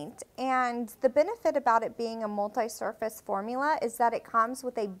paint, and the benefit about it being a multi-surface formula is that it comes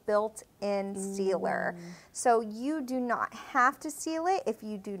with a built-in sealer. So you do not have to seal it if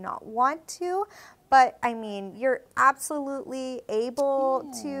you do not want to, but I mean, you're absolutely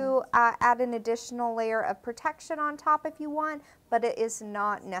able to add an additional layer of protection on top if you want, but it is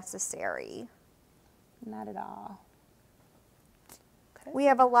not necessary. Not at all. We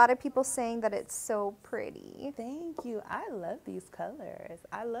have a lot of people saying that it's so pretty. Thank you. I love these colors.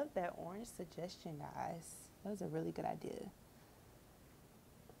 I love that orange suggestion, guys. That was a really good idea.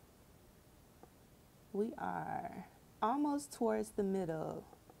 We are almost towards the middle.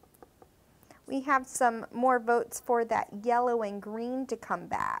 We have some more votes for that yellow and green to come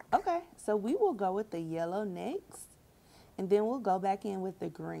back. Okay, so we will go with the yellow next, and then we'll go back in with the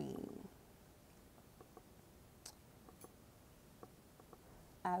green.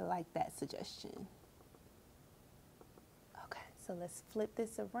 I like that suggestion. Okay, so let's flip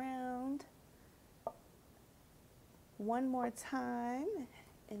this around one more time,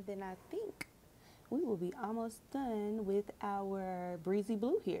 and then I think we will be almost done with our breezy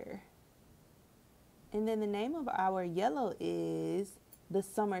blue here. And then the name of our yellow is the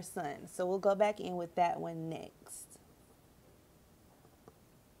Summer Sun. So we'll go back in with that one next.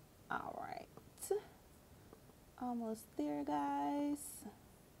 All right. Almost there, guys.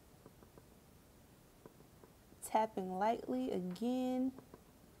 Tapping lightly again.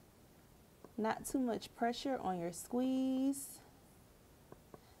 Not too much pressure on your squeeze,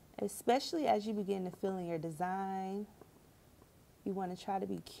 especially as you begin to fill in your design. You want to try to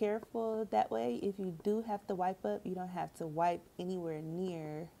be careful. That way, if you do have to wipe up, you don't have to wipe anywhere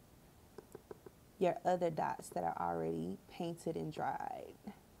near your other dots that are already painted and dried.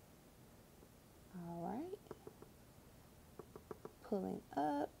 All right. Pulling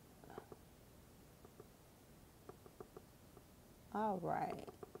up. All right.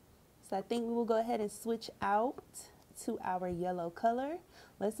 So I think we will go ahead and switch out to our yellow color.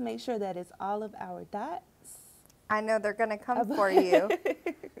 Let's make sure that it's all of our dots. I know they're going to come for you.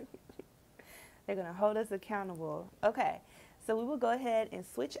 They're going to hold us accountable. Okay, so we will go ahead and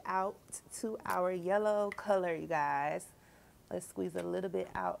switch out to our yellow color, you guys. Let's squeeze a little bit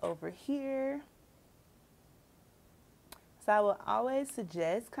out over here. So I will always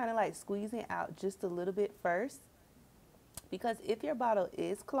suggest kind of like squeezing out just a little bit first, because if your bottle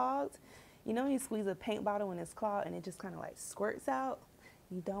is clogged, you know when you squeeze a paint bottle when it's clogged and it just kind of like squirts out?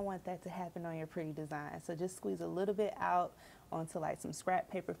 You don't want that to happen on your pretty design. So just squeeze a little bit out onto like some scrap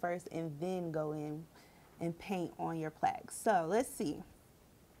paper first, and then go in and paint on your plaque. So let's see.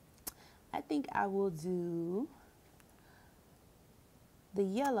 I think I will do the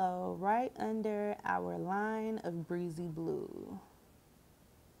yellow right under our line of breezy blue.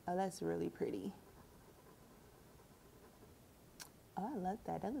 Oh, that's really pretty. Oh, I love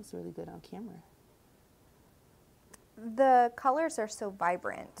that. That looks really good on camera. The colors are so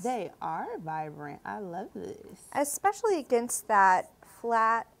vibrant. They are vibrant. I love this. Especially against that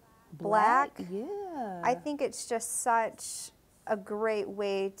flat black. Yeah. I think it's just such a great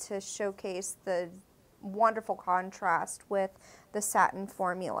way to showcase the wonderful contrast with the satin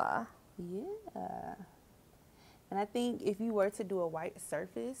formula. Yeah. And I think if you were to do a white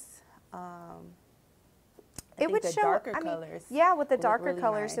surface, it would show darker colors. Yeah, with the darker really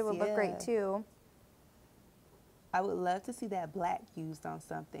colors, nice. it would look great too. I would love to see that black used on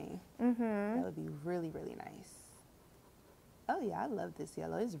something. That would be really, really nice. Oh yeah, I love this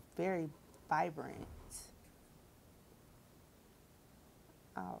yellow. It's very vibrant.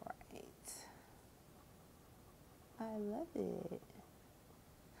 All right. I love it.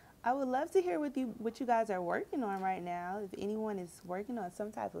 I would love to hear what you guys are working on right now. If anyone is working on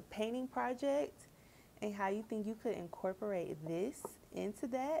some type of painting project, and how you think you could incorporate this into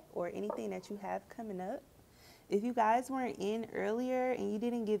that, or anything that you have coming up. If you guys weren't in earlier and you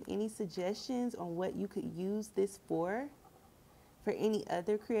didn't give any suggestions on what you could use this for any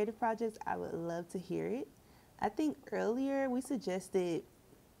other creative projects, I would love to hear it. I think earlier we suggested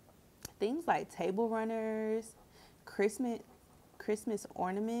things like table runners, Christmas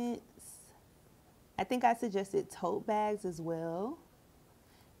ornaments. I think I suggested tote bags as well.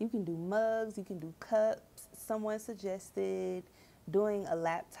 You can do mugs, you can do cups. Someone suggested doing a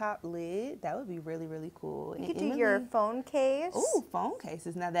laptop lid. That would be really, really cool. You could do your phone case. Oh, phone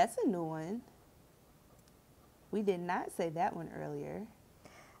cases. Now that's a new one. We did not say that one earlier.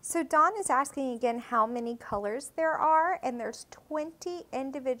 So Dawn is asking again how many colors there are, and there's 20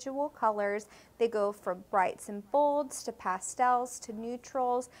 individual colors. They go from brights and bolds to pastels to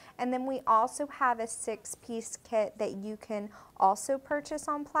neutrals, and then we also have a 6-piece kit that you can also purchase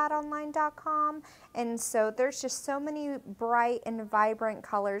on plaidonline.com. And so there's just so many bright and vibrant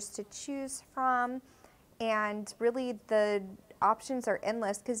colors to choose from, and really the options are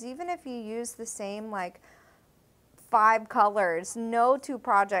endless, because even if you use the same like 5 colors, no 2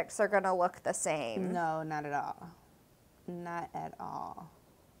 projects are going to look the same. No, not at all. Not at all.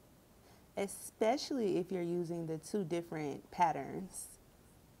 Especially if you're using the 2 different patterns.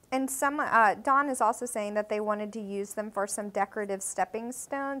 And some, Dawn is also saying that they wanted to use them for some decorative stepping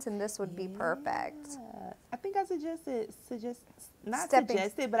stones, and this would be perfect. I think I suggested,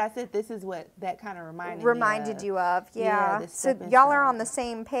 but I said this is what that kind of reminded you of. Yeah. So y'all are on the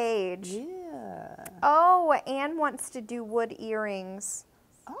same page. Yeah. Yeah. Oh, Anne wants to do wood earrings.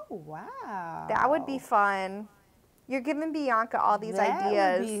 Oh, wow. That would be fun. You're giving Bianca all these ideas.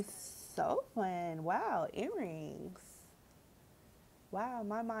 That would be so fun. Wow, earrings. Wow,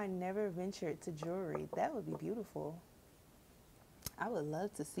 my mind never ventured to jewelry. That would be beautiful. I would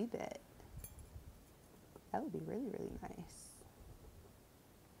love to see that. That would be really, really nice.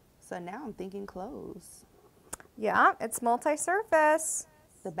 So now I'm thinking clothes. Yeah, it's multi-surface.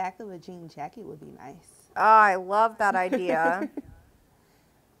 The back of a jean jacket would be nice. Oh, I love that idea.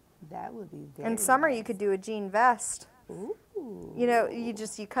 That would be very In summer, nice. you could do a jean vest. Ooh. You know, you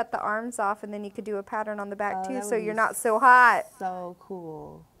cut the arms off, and then you could do a pattern on the back too, that so would you're be not so hot. So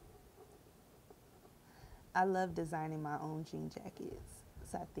cool. I love designing my own jean jackets.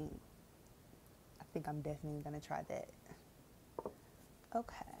 So I think I'm definitely gonna try that.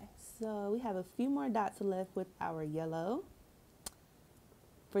 Okay, so we have a few more dots left with our yellow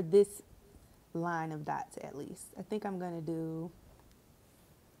for this line of dots at least. I think I'm gonna do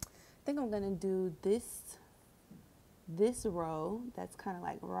this row that's kind of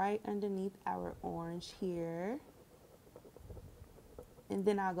like right underneath our orange here. And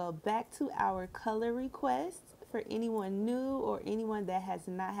then I'll go back to our color request for anyone new or anyone that has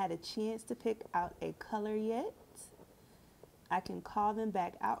not had a chance to pick out a color yet. I can call them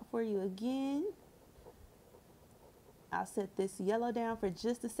back out for you again. I'll set this yellow down for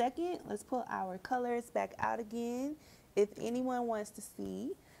just a second. Let's pull our colors back out again. If anyone wants to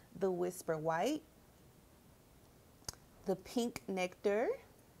see the Whisper White, the Pink Nectar,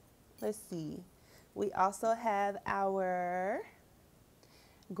 let's see. We also have our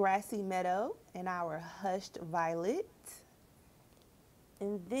Grassy Meadow and our Hushed Violet.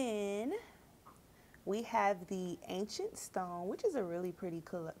 And then we have the Ancient Stone, which is a really pretty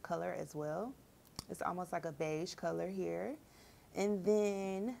color as well. It's almost like a beige color here. And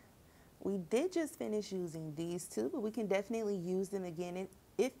then we did just finish using these two, but we can definitely use them again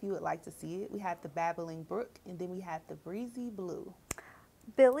if you would like to see it. We have the Babbling Brook, and then we have the Breezy Blue.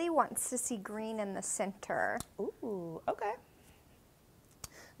 Billy wants to see green in the center. Ooh, okay.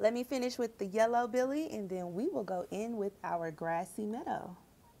 Let me finish with the yellow, Billy, and then we will go in with our Grassy Meadow.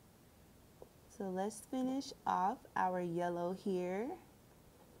 So let's finish off our yellow here.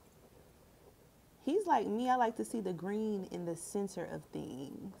 He's like me, I like to see the green in the center of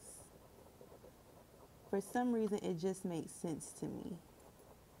things. For some reason, it just makes sense to me.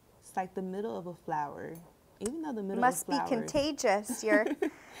 It's like the middle of a flower. Even though the middle Must of flowers be contagious.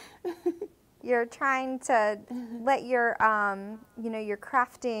 You're trying to let your your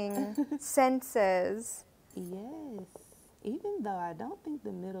crafting senses. Yes. Even though I don't think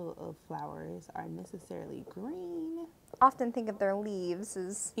the middle of flowers are necessarily green. Often think of their leaves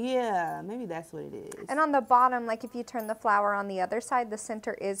as... Yeah, maybe that's what it is. And on the bottom, like if you turn the flower on the other side, the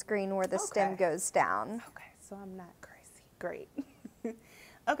center is green where the stem goes down. Okay, so I'm not crazy. Great.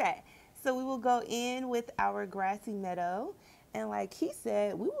 Okay, so we will go in with our Grassy Meadow. And like he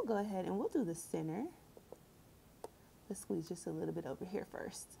said, we will go ahead and we'll do the center. Let's squeeze just a little bit over here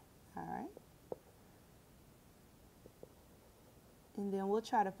first. All right. And then we'll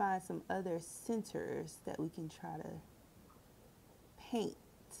try to find some other centers that we can try to paint.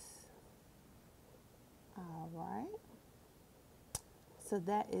 All right. So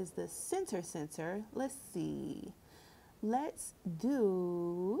that is the center. Let's see. Let's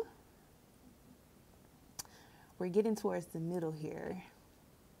do... We're getting towards the middle here.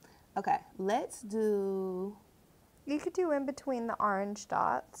 Okay, let's do... You could do in between the orange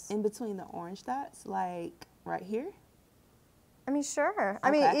dots. In between the orange dots, like right here? I mean, sure.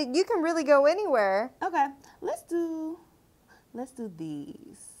 Okay. I mean, you can really go anywhere. Okay, let's do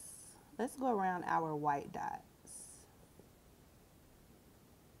these. Let's go around our white dots.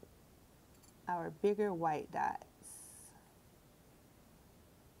 Our bigger white dots.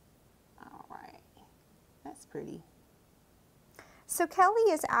 All right. That's pretty. So Kelly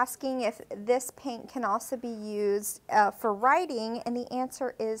is asking if this paint can also be used for writing, and the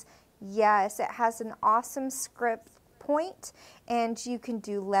answer is yes. It has an awesome script point, and you can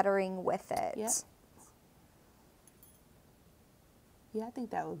do lettering with it. Yep. Yeah, I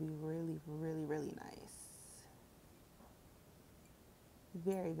think that would be really, really, really nice.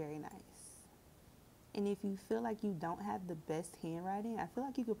 Very, very nice. And if you feel like you don't have the best handwriting, I feel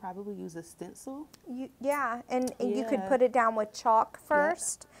like you could probably use a stencil. Yeah, and you could put it down with chalk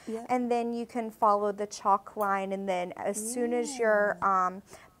first, and then you can follow the chalk line, and then as soon as your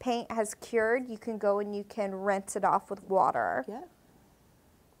paint has cured, you can go and you can rinse it off with water. Yep.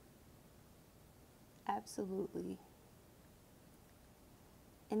 Absolutely.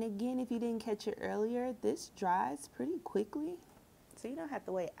 And again, if you didn't catch it earlier, this dries pretty quickly, so you don't have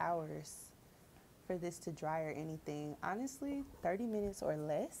to wait hours for this to dry or anything. Honestly, 30 minutes or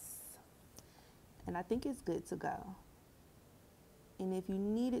less. And I think it's good to go. And if you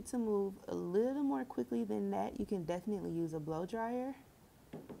need it to move a little more quickly than that, you can definitely use a blow dryer.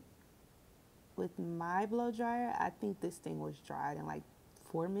 With my blow dryer, I think this thing was dried in like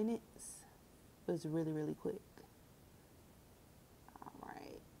 4 minutes. It was really, really quick. All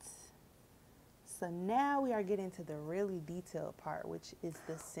right. So now we are getting to the really detailed part, which is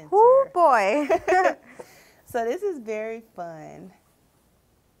the center. Oh boy. So this is very fun.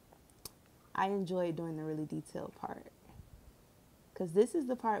 I enjoy doing the really detailed part, because this is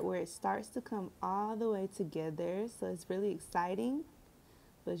the part where it starts to come all the way together. So it's really exciting,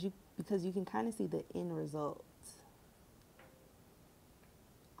 but because you can kind of see the end result.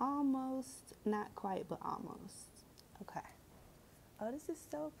 Almost, not quite, but almost. Okay. Oh, this is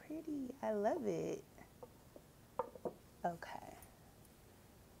so pretty. I love it. Okay.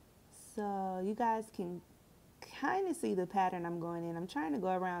 So you guys can kind of see the pattern I'm going in. I'm trying to go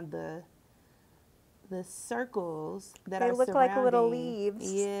around the circles that they are look like little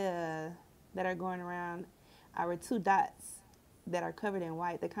leaves. Yeah, that are going around our 2 dots that are covered in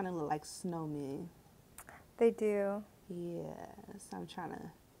white. They kind of look like snowmen. They do. Yeah, so I'm trying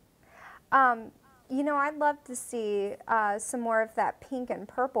to. You know, I'd love to see some more of that pink and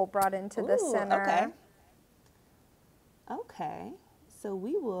purple brought into the center. Okay. Okay, so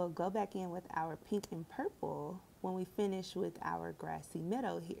we will go back in with our pink and purple when we finish with our grassy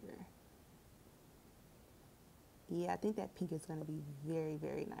meadow here. Yeah, I think that pink is going to be very,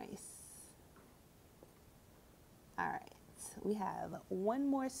 very nice. All right, we have one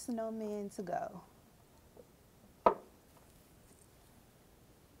more snowman to go.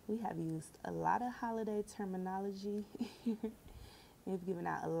 We have used a lot of holiday terminology. We've given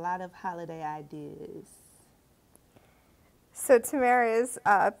out a lot of holiday ideas. So Tamara is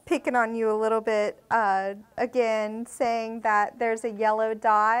picking on you a little bit again, saying that there's a yellow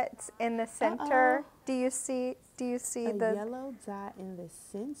dot in the center. Do you see the yellow dot in the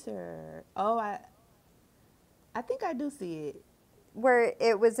center? Oh, I think I do see it. Where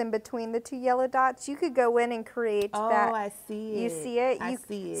it was in between the 2 yellow dots. You could go in and create that. Oh, I see it. You see it? I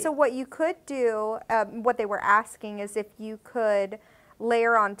see it. So what you could do, what they were asking is if you could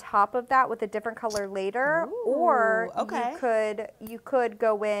layer on top of that with a different color later. Ooh, or okay. you could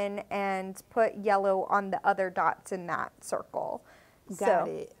go in and put yellow on the other dots in that circle. Got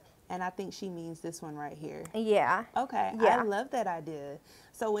it. And I think she means this one right here. Yeah. Okay. Yeah. I love that idea.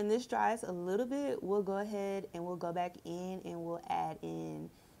 So when this dries a little bit, we'll go ahead and we'll go back in and we'll add in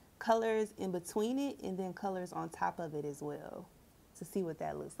colors in between it and then colors on top of it as well to see what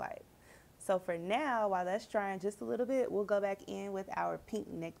that looks like. So for now, while that's drying just a little bit, we'll go back in with our pink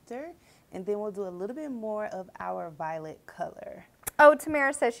nectar and then we'll do a little bit more of our violet color. Oh,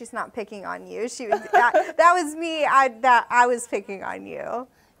 Tamara says she's not picking on you. She was that was me. I was picking on you.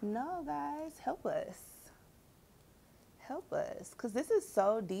 No, guys, help us. Help us, because this is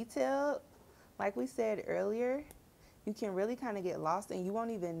so detailed. Like we said earlier, you can really kind of get lost and you won't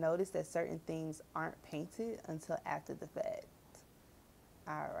even notice that certain things aren't painted until after the fact.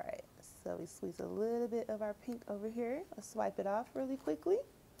 All right, so we squeeze a little bit of our pink over here. Let's swipe it off really quickly.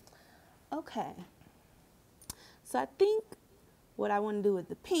 Okay, so I think what I want to do with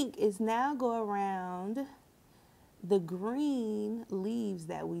the pink is now go around the green leaves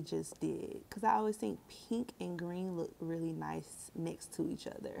that we just did, because I always think pink and green look really nice next to each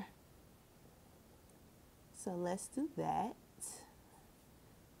other. So let's do that.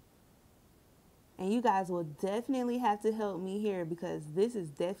 And you guys will definitely have to help me here, because this is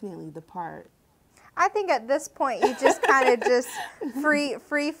definitely the part. I think at this point you just kind of just free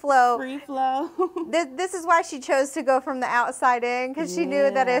flow. Free flow. This is why she chose to go from the outside in, because she knew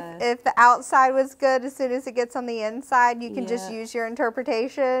that if the outside was good, as soon as it gets on the inside, you can just use your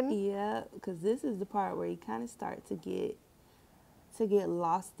interpretation. Yeah, because this is the part where you kind of start to get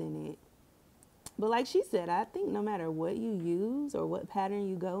lost in it. But like she said, I think no matter what you use or what pattern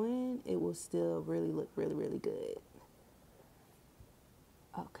you go in, it will still really look really, really good.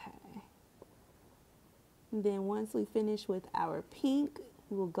 Okay. And then once we finish with our pink,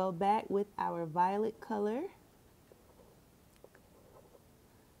 we'll go back with our violet color.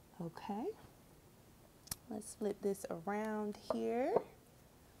 Okay. Let's flip this around here.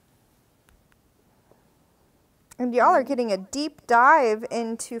 And y'all are getting a deep dive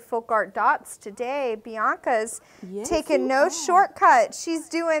into FolkArt Dots today. Bianca's taking no shortcuts. She's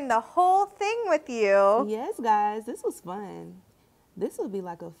doing the whole thing with you. Yes, guys, this was fun. This would be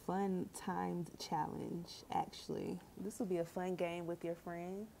like a fun timed challenge, actually. This would be a fun game with your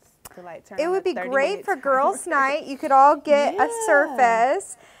friends to like turn. It would be great for girls' night. You could all get a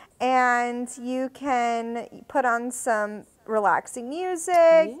surface and you can put on some relaxing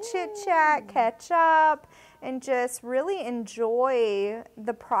music, chit chat, catch up, and just really enjoy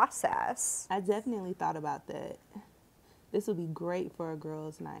the process. I definitely thought about that. This would be great for a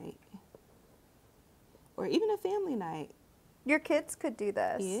girls' night or even a family night. Your kids could do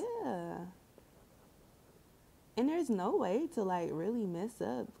this. Yeah. And there's no way to like really mess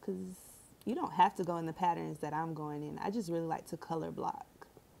up because you don't have to go in the patterns that I'm going in. I just really like to color block.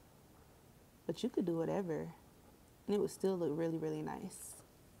 But you could do whatever. And it would still look really, really nice.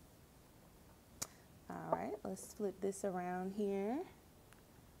 All right, let's flip this around here.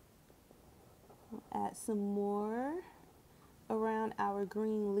 We'll add some more around our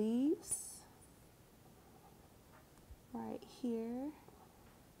green leaves. Right here.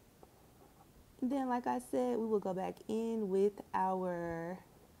 And then, like I said, we will go back in with our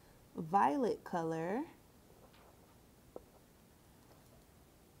violet color.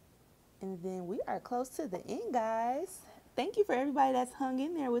 And then we are close to the end, guys. Thank you for everybody that's hung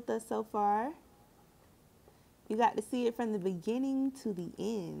in there with us so far. You got to see it from the beginning to the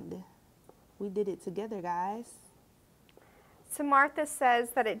end. We did it together, guys. So Martha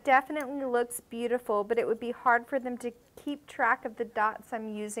says that it definitely looks beautiful, but it would be hard for them to keep track of the dots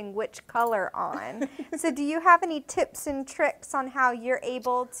I'm using which color on. So do you have any tips and tricks on how you're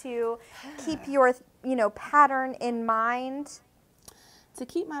able to keep your, pattern in mind? To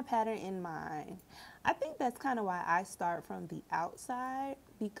keep my pattern in mind, I think that's kind of why I start from the outside,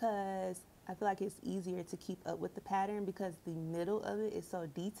 because I feel like it's easier to keep up with the pattern because the middle of it is so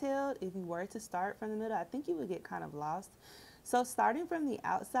detailed. If you were to start from the middle, I think you would get kind of lost. So starting from the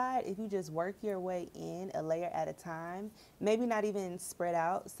outside, if you just work your way in a layer at a time, maybe not even spread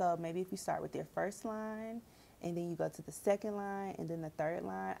out. So maybe if you start with your first line and then you go to the second line and then the third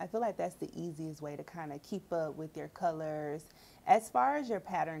line, I feel like that's the easiest way to kind of keep up with your colors as far as your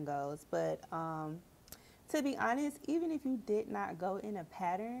pattern goes. But to be honest, even if you did not go in a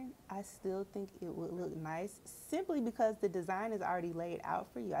pattern, I still think it would look nice simply because the design is already laid out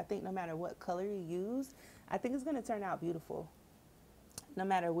for you. I think no matter what color you use, I think it's going to turn out beautiful, no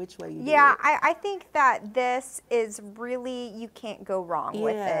matter which way you do it. I think that this is really, you can't go wrong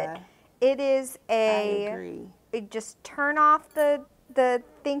with it. It is I agree. Just turn off the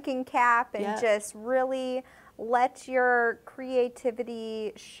thinking cap and just really let your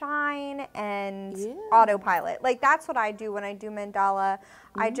creativity shine and autopilot. Like that's what I do when I do mandala.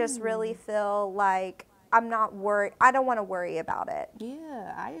 I just really feel like I'm not worried. I don't want to worry about it.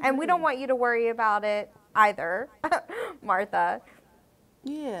 Yeah, I agree. And we don't want you to worry about it either, Martha.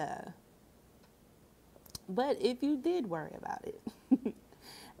 Yeah. But if you did worry about it,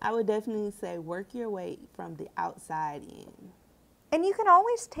 I would definitely say work your way from the outside in. And you can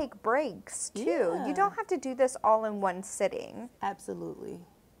always take breaks too. Yeah. You don't have to do this all in one sitting. Absolutely.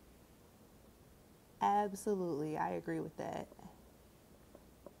 Absolutely. I agree with that.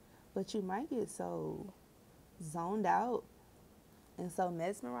 But you might get so zoned out and so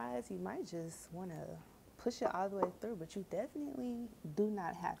mesmerized, you might just want to push it all the way through, but you definitely do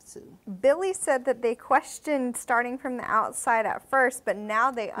not have to. Billy said that they questioned starting from the outside at first, but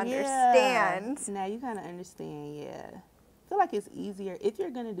now they understand. Yeah. Now you kind of understand, yeah. I feel like it's easier if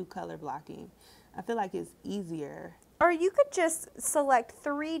you're going to do color blocking. I feel like it's easier. Or you could just select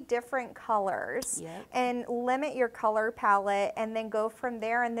 3 different colors and limit your color palette and then go from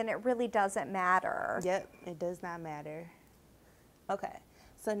there, and then it really doesn't matter. Yep, it does not matter. Okay,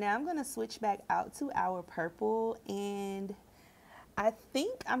 so now I'm going to switch back out to our purple, and I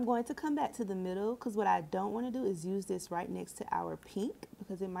think I'm going to come back to the middle because what I don't want to do is use this right next to our pink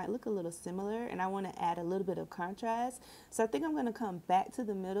because it might look a little similar, and I want to add a little bit of contrast. So I think I'm going to come back to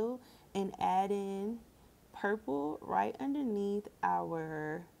the middle and add in purple right underneath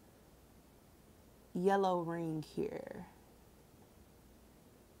our yellow ring here.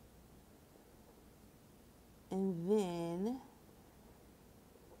 And then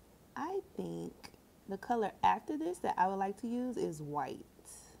I think the color after this that I would like to use is white.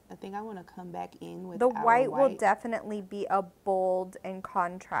 I think I want to come back in with the our white will definitely be a bold and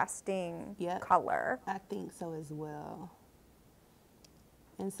contrasting color. I think so as well.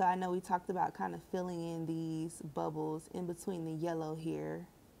 And so I know we talked about kind of filling in these bubbles in between the yellow here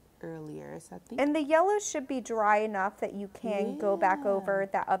earlier. So I think, and the yellow should be dry enough that you can go back over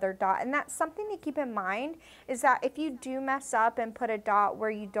that other dot. And that's something to keep in mind, is that if you do mess up and put a dot where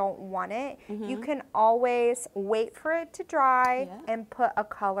you don't want it, you can always wait for it to dry and put a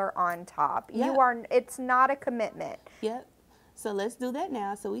color on top. It's not a commitment. Yep. So let's do that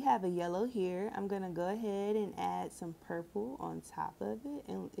now. So we have a yellow here. I'm going to go ahead and add some purple on top of it,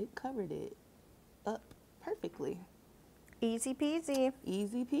 and it covered it up perfectly. Easy peasy.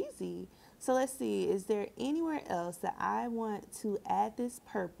 Easy peasy. So let's see, is there anywhere else that I want to add this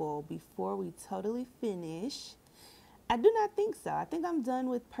purple before we totally finish? I do not think so. I think I'm done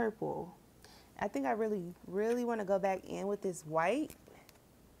with purple. I think I really want to go back in with this white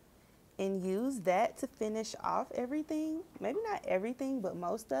and use that to finish off everything. Maybe not everything, but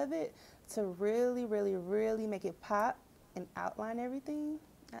most of it, to really make it pop and outline everything.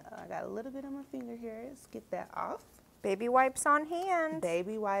 I got a little bit on my finger here. Let's get that off. Baby wipes on hand.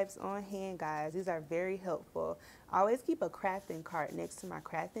 Baby wipes on hand, guys. These are very helpful. I always keep a crafting cart next to my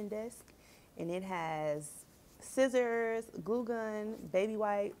crafting desk, and it has scissors, glue gun, baby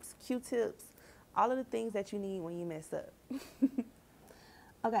wipes, Q-tips, all of the things that you need when you mess up.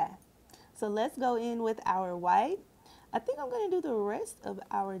 Okay, so let's go in with our white. I think I'm going to do the rest of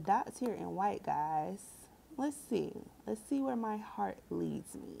our dots here in white, guys. Let's see. Let's see where my heart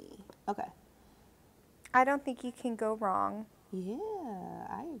leads me. Okay. I don't think you can go wrong. Yeah,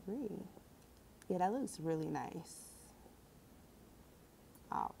 I agree. Yeah, that looks really nice.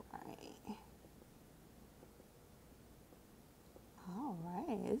 All right. All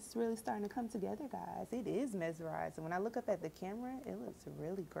right, it's really starting to come together, guys. It is mesmerizing. When I look up at the camera, it looks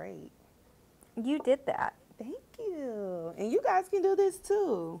really great. You did that. Thank you. And you guys can do this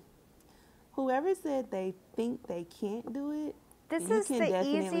too. Whoever said they think they can't do it, this is the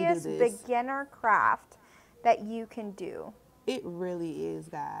easiest beginner craft that you can do. It really is,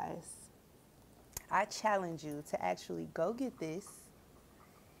 guys. I challenge you to actually go get this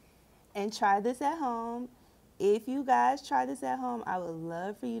and try this at home. If you guys try this at home, I would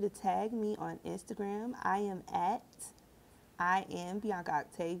love for you to tag me on Instagram. I am Bianca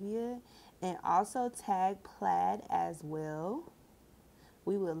Octavia, and also tag Plaid as well.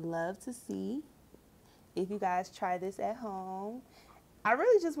 We would love to see if you guys try this at home. I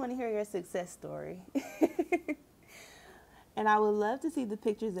really just want to hear your success story. And I would love to see the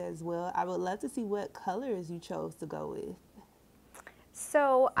pictures as well. I would love to see what colors you chose to go with.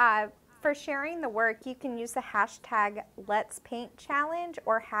 So for sharing the work, you can use the hashtag Let's Paint Challenge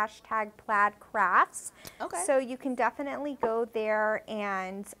or hashtag Plaid Crafts. Okay. So you can definitely go there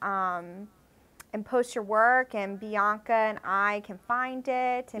and post your work, and Bianca and I can find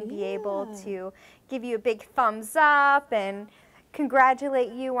it and be able to give you a big thumbs up and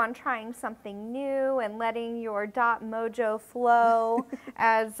congratulate you on trying something new and letting your dot mojo flow,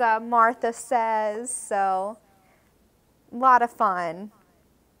 as Martha says. So, a lot of fun.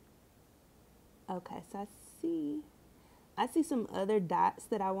 Okay, so I see some other dots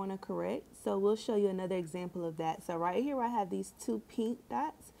that I want to correct. So we'll show you another example of that. So right here where I have these two pink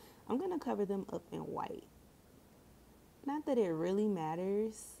dots, I'm going to cover them up in white. Not that it really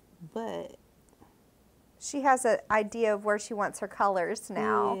matters, but she has an idea of where she wants her colors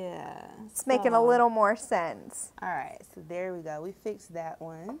now. Yeah. It's making a little more sense. All right, so there we go. We fixed that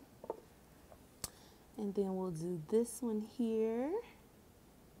one. And then we'll do this one here.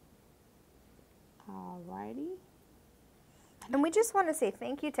 Alrighty. And we just want to say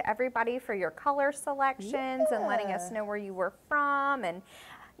thank you to everybody for your color selections and letting us know where you were from, and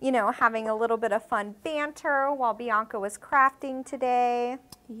you know, having a little bit of fun banter while Bianca was crafting today.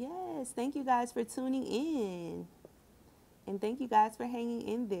 Yes, thank you guys for tuning in. And thank you guys for hanging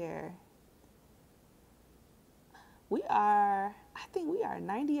in there. I think we are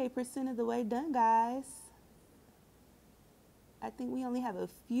 98% of the way done, guys. I think we only have a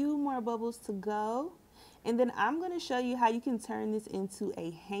few more bubbles to go. And then I'm going to show you how you can turn this into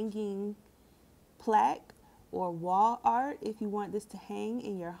a hanging plaque or wall art if you want this to hang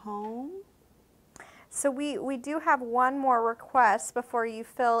in your home. So we do have one more request before you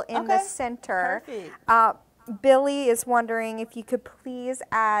fill in the center. Perfect. Billy is wondering if you could please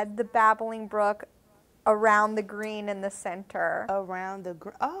add the Babbling Brook around the green in the center. Around the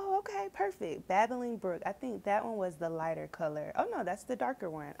green. Oh, okay, perfect. Babbling Brook. I think that one was the lighter color. Oh, no, that's the darker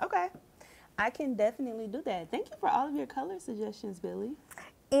one. Okay. I can definitely do that. Thank you for all of your color suggestions, Billy.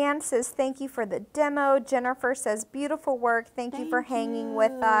 Anne says, thank you for the demo. Jennifer says, beautiful work. Thank you for hanging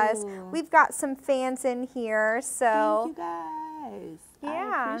with us. We've got some fans in here, so. Thank you, guys.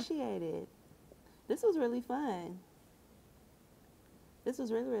 Yeah. I appreciate it. This was really fun. This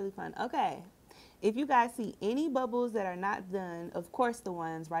was really fun. Okay. If you guys see any bubbles that are not done, of course the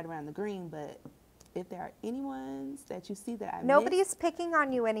ones right around the green, but if there are any ones that you see that I Nobody's missed, picking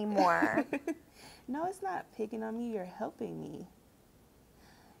on you anymore. No, it's not picking on me. You're helping me.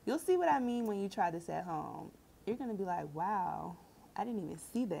 You'll see what I mean when you try this at home. You're going to be like, wow, I didn't even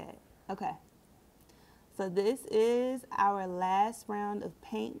see that. Okay. So this is our last round of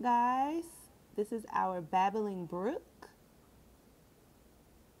paint, guys. This is our Babbling Brook.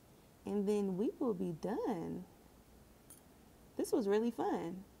 And then we will be done. This was really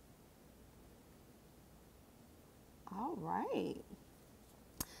fun. All right.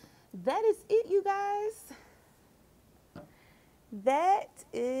 That is it, you guys. That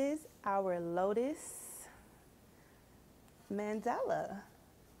is our lotus mandala.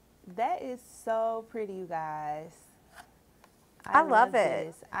 That is so pretty, you guys. I love it.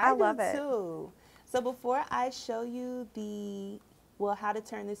 This. I love do it too. So before I show you how to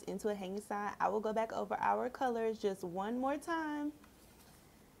turn this into a hanging sign, I will go back over our colors just one more time.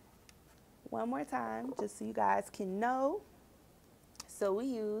 One more time, just so you guys can know. So we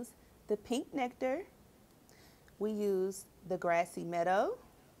use the pink nectar. We used the grassy meadow.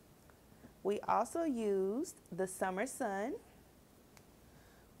 We also used the summer sun.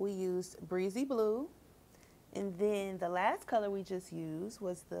 We used breezy blue. And then the last color we just used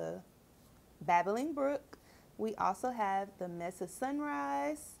was the babbling brook. We also have the mesa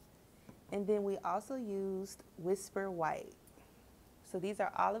sunrise. And then we also used whisper white. So these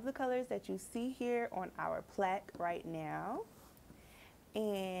are all of the colors that you see here on our plaque right now.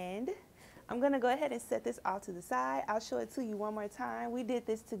 And I'm going to go ahead and set this all to the side. I'll show it to you one more time. We did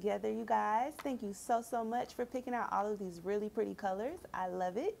this together, you guys. Thank you so, so much for picking out all of these really pretty colors. I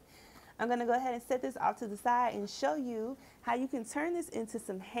love it. I'm going to go ahead and set this off to the side and show you how you can turn this into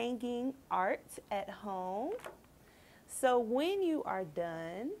some hanging art at home. So when you are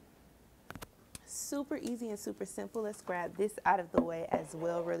done, super easy and super simple. Let's grab this out of the way as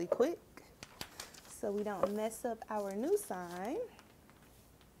well really quick so we don't mess up our new sign.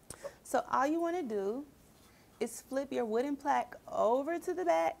 So all you want to do is flip your wooden plaque over to the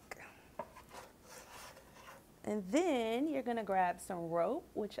back. And then you're going to grab some rope,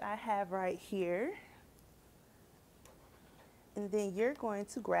 which I have right here. And then you're going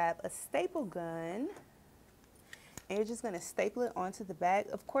to grab a staple gun. And you're just going to staple it onto the back.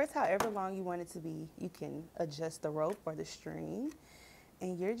 Of course, however long you want it to be, you can adjust the rope or the string.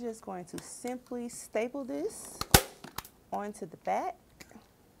 And you're just going to simply staple this onto the back.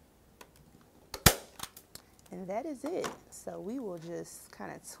 And that is it. So we will just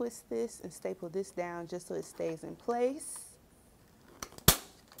kind of twist this and staple this down just so it stays in place.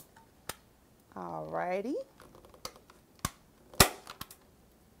 Alrighty.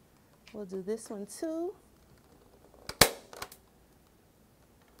 We'll do this one too.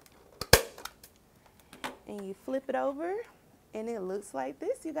 And you flip it over and it looks like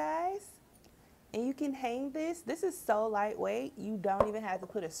this, you guys. And you can hang this. This is so lightweight, you don't even have to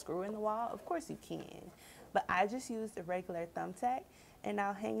put a screw in the wall. Of course you can. But I just used a regular thumbtack, and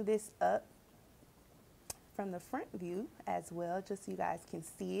I'll hang this up from the front view as well, just so you guys can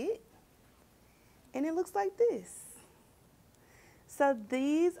see it. And it looks like this. So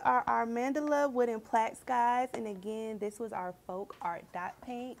these are our mandala wooden plaques, guys. And again, this was our FolkArt Dot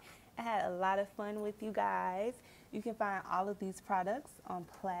paint. I had a lot of fun with you guys. You can find all of these products on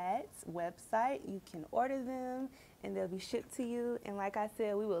Plaid's website. You can order them and they'll be shipped to you. And like I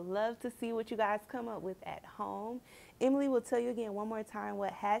said, we would love to see what you guys come up with at home. Emily will tell you again one more time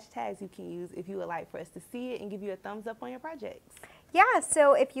what hashtags you can use if you would like for us to see it and give you a thumbs up on your projects. Yeah,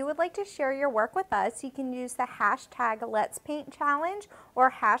 so if you would like to share your work with us, you can use the hashtag Let's Paint Challenge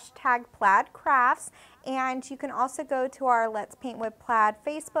or hashtag Plaid Crafts. And you can also go to our Let's Paint with Plaid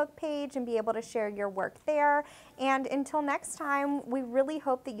Facebook page and be able to share your work there. And until next time, we really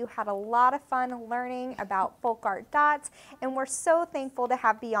hope that you had a lot of fun learning about FolkArt Dots. And we're so thankful to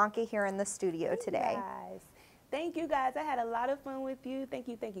have Bianca here in the studio today. Guys. Thank you guys. I had a lot of fun with you. Thank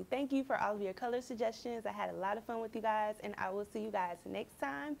you, thank you, thank you for all of your color suggestions. I had a lot of fun with you guys, and I will see you guys next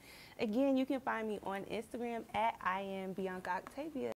time. Again, you can find me on Instagram at I am Bianca Octavia.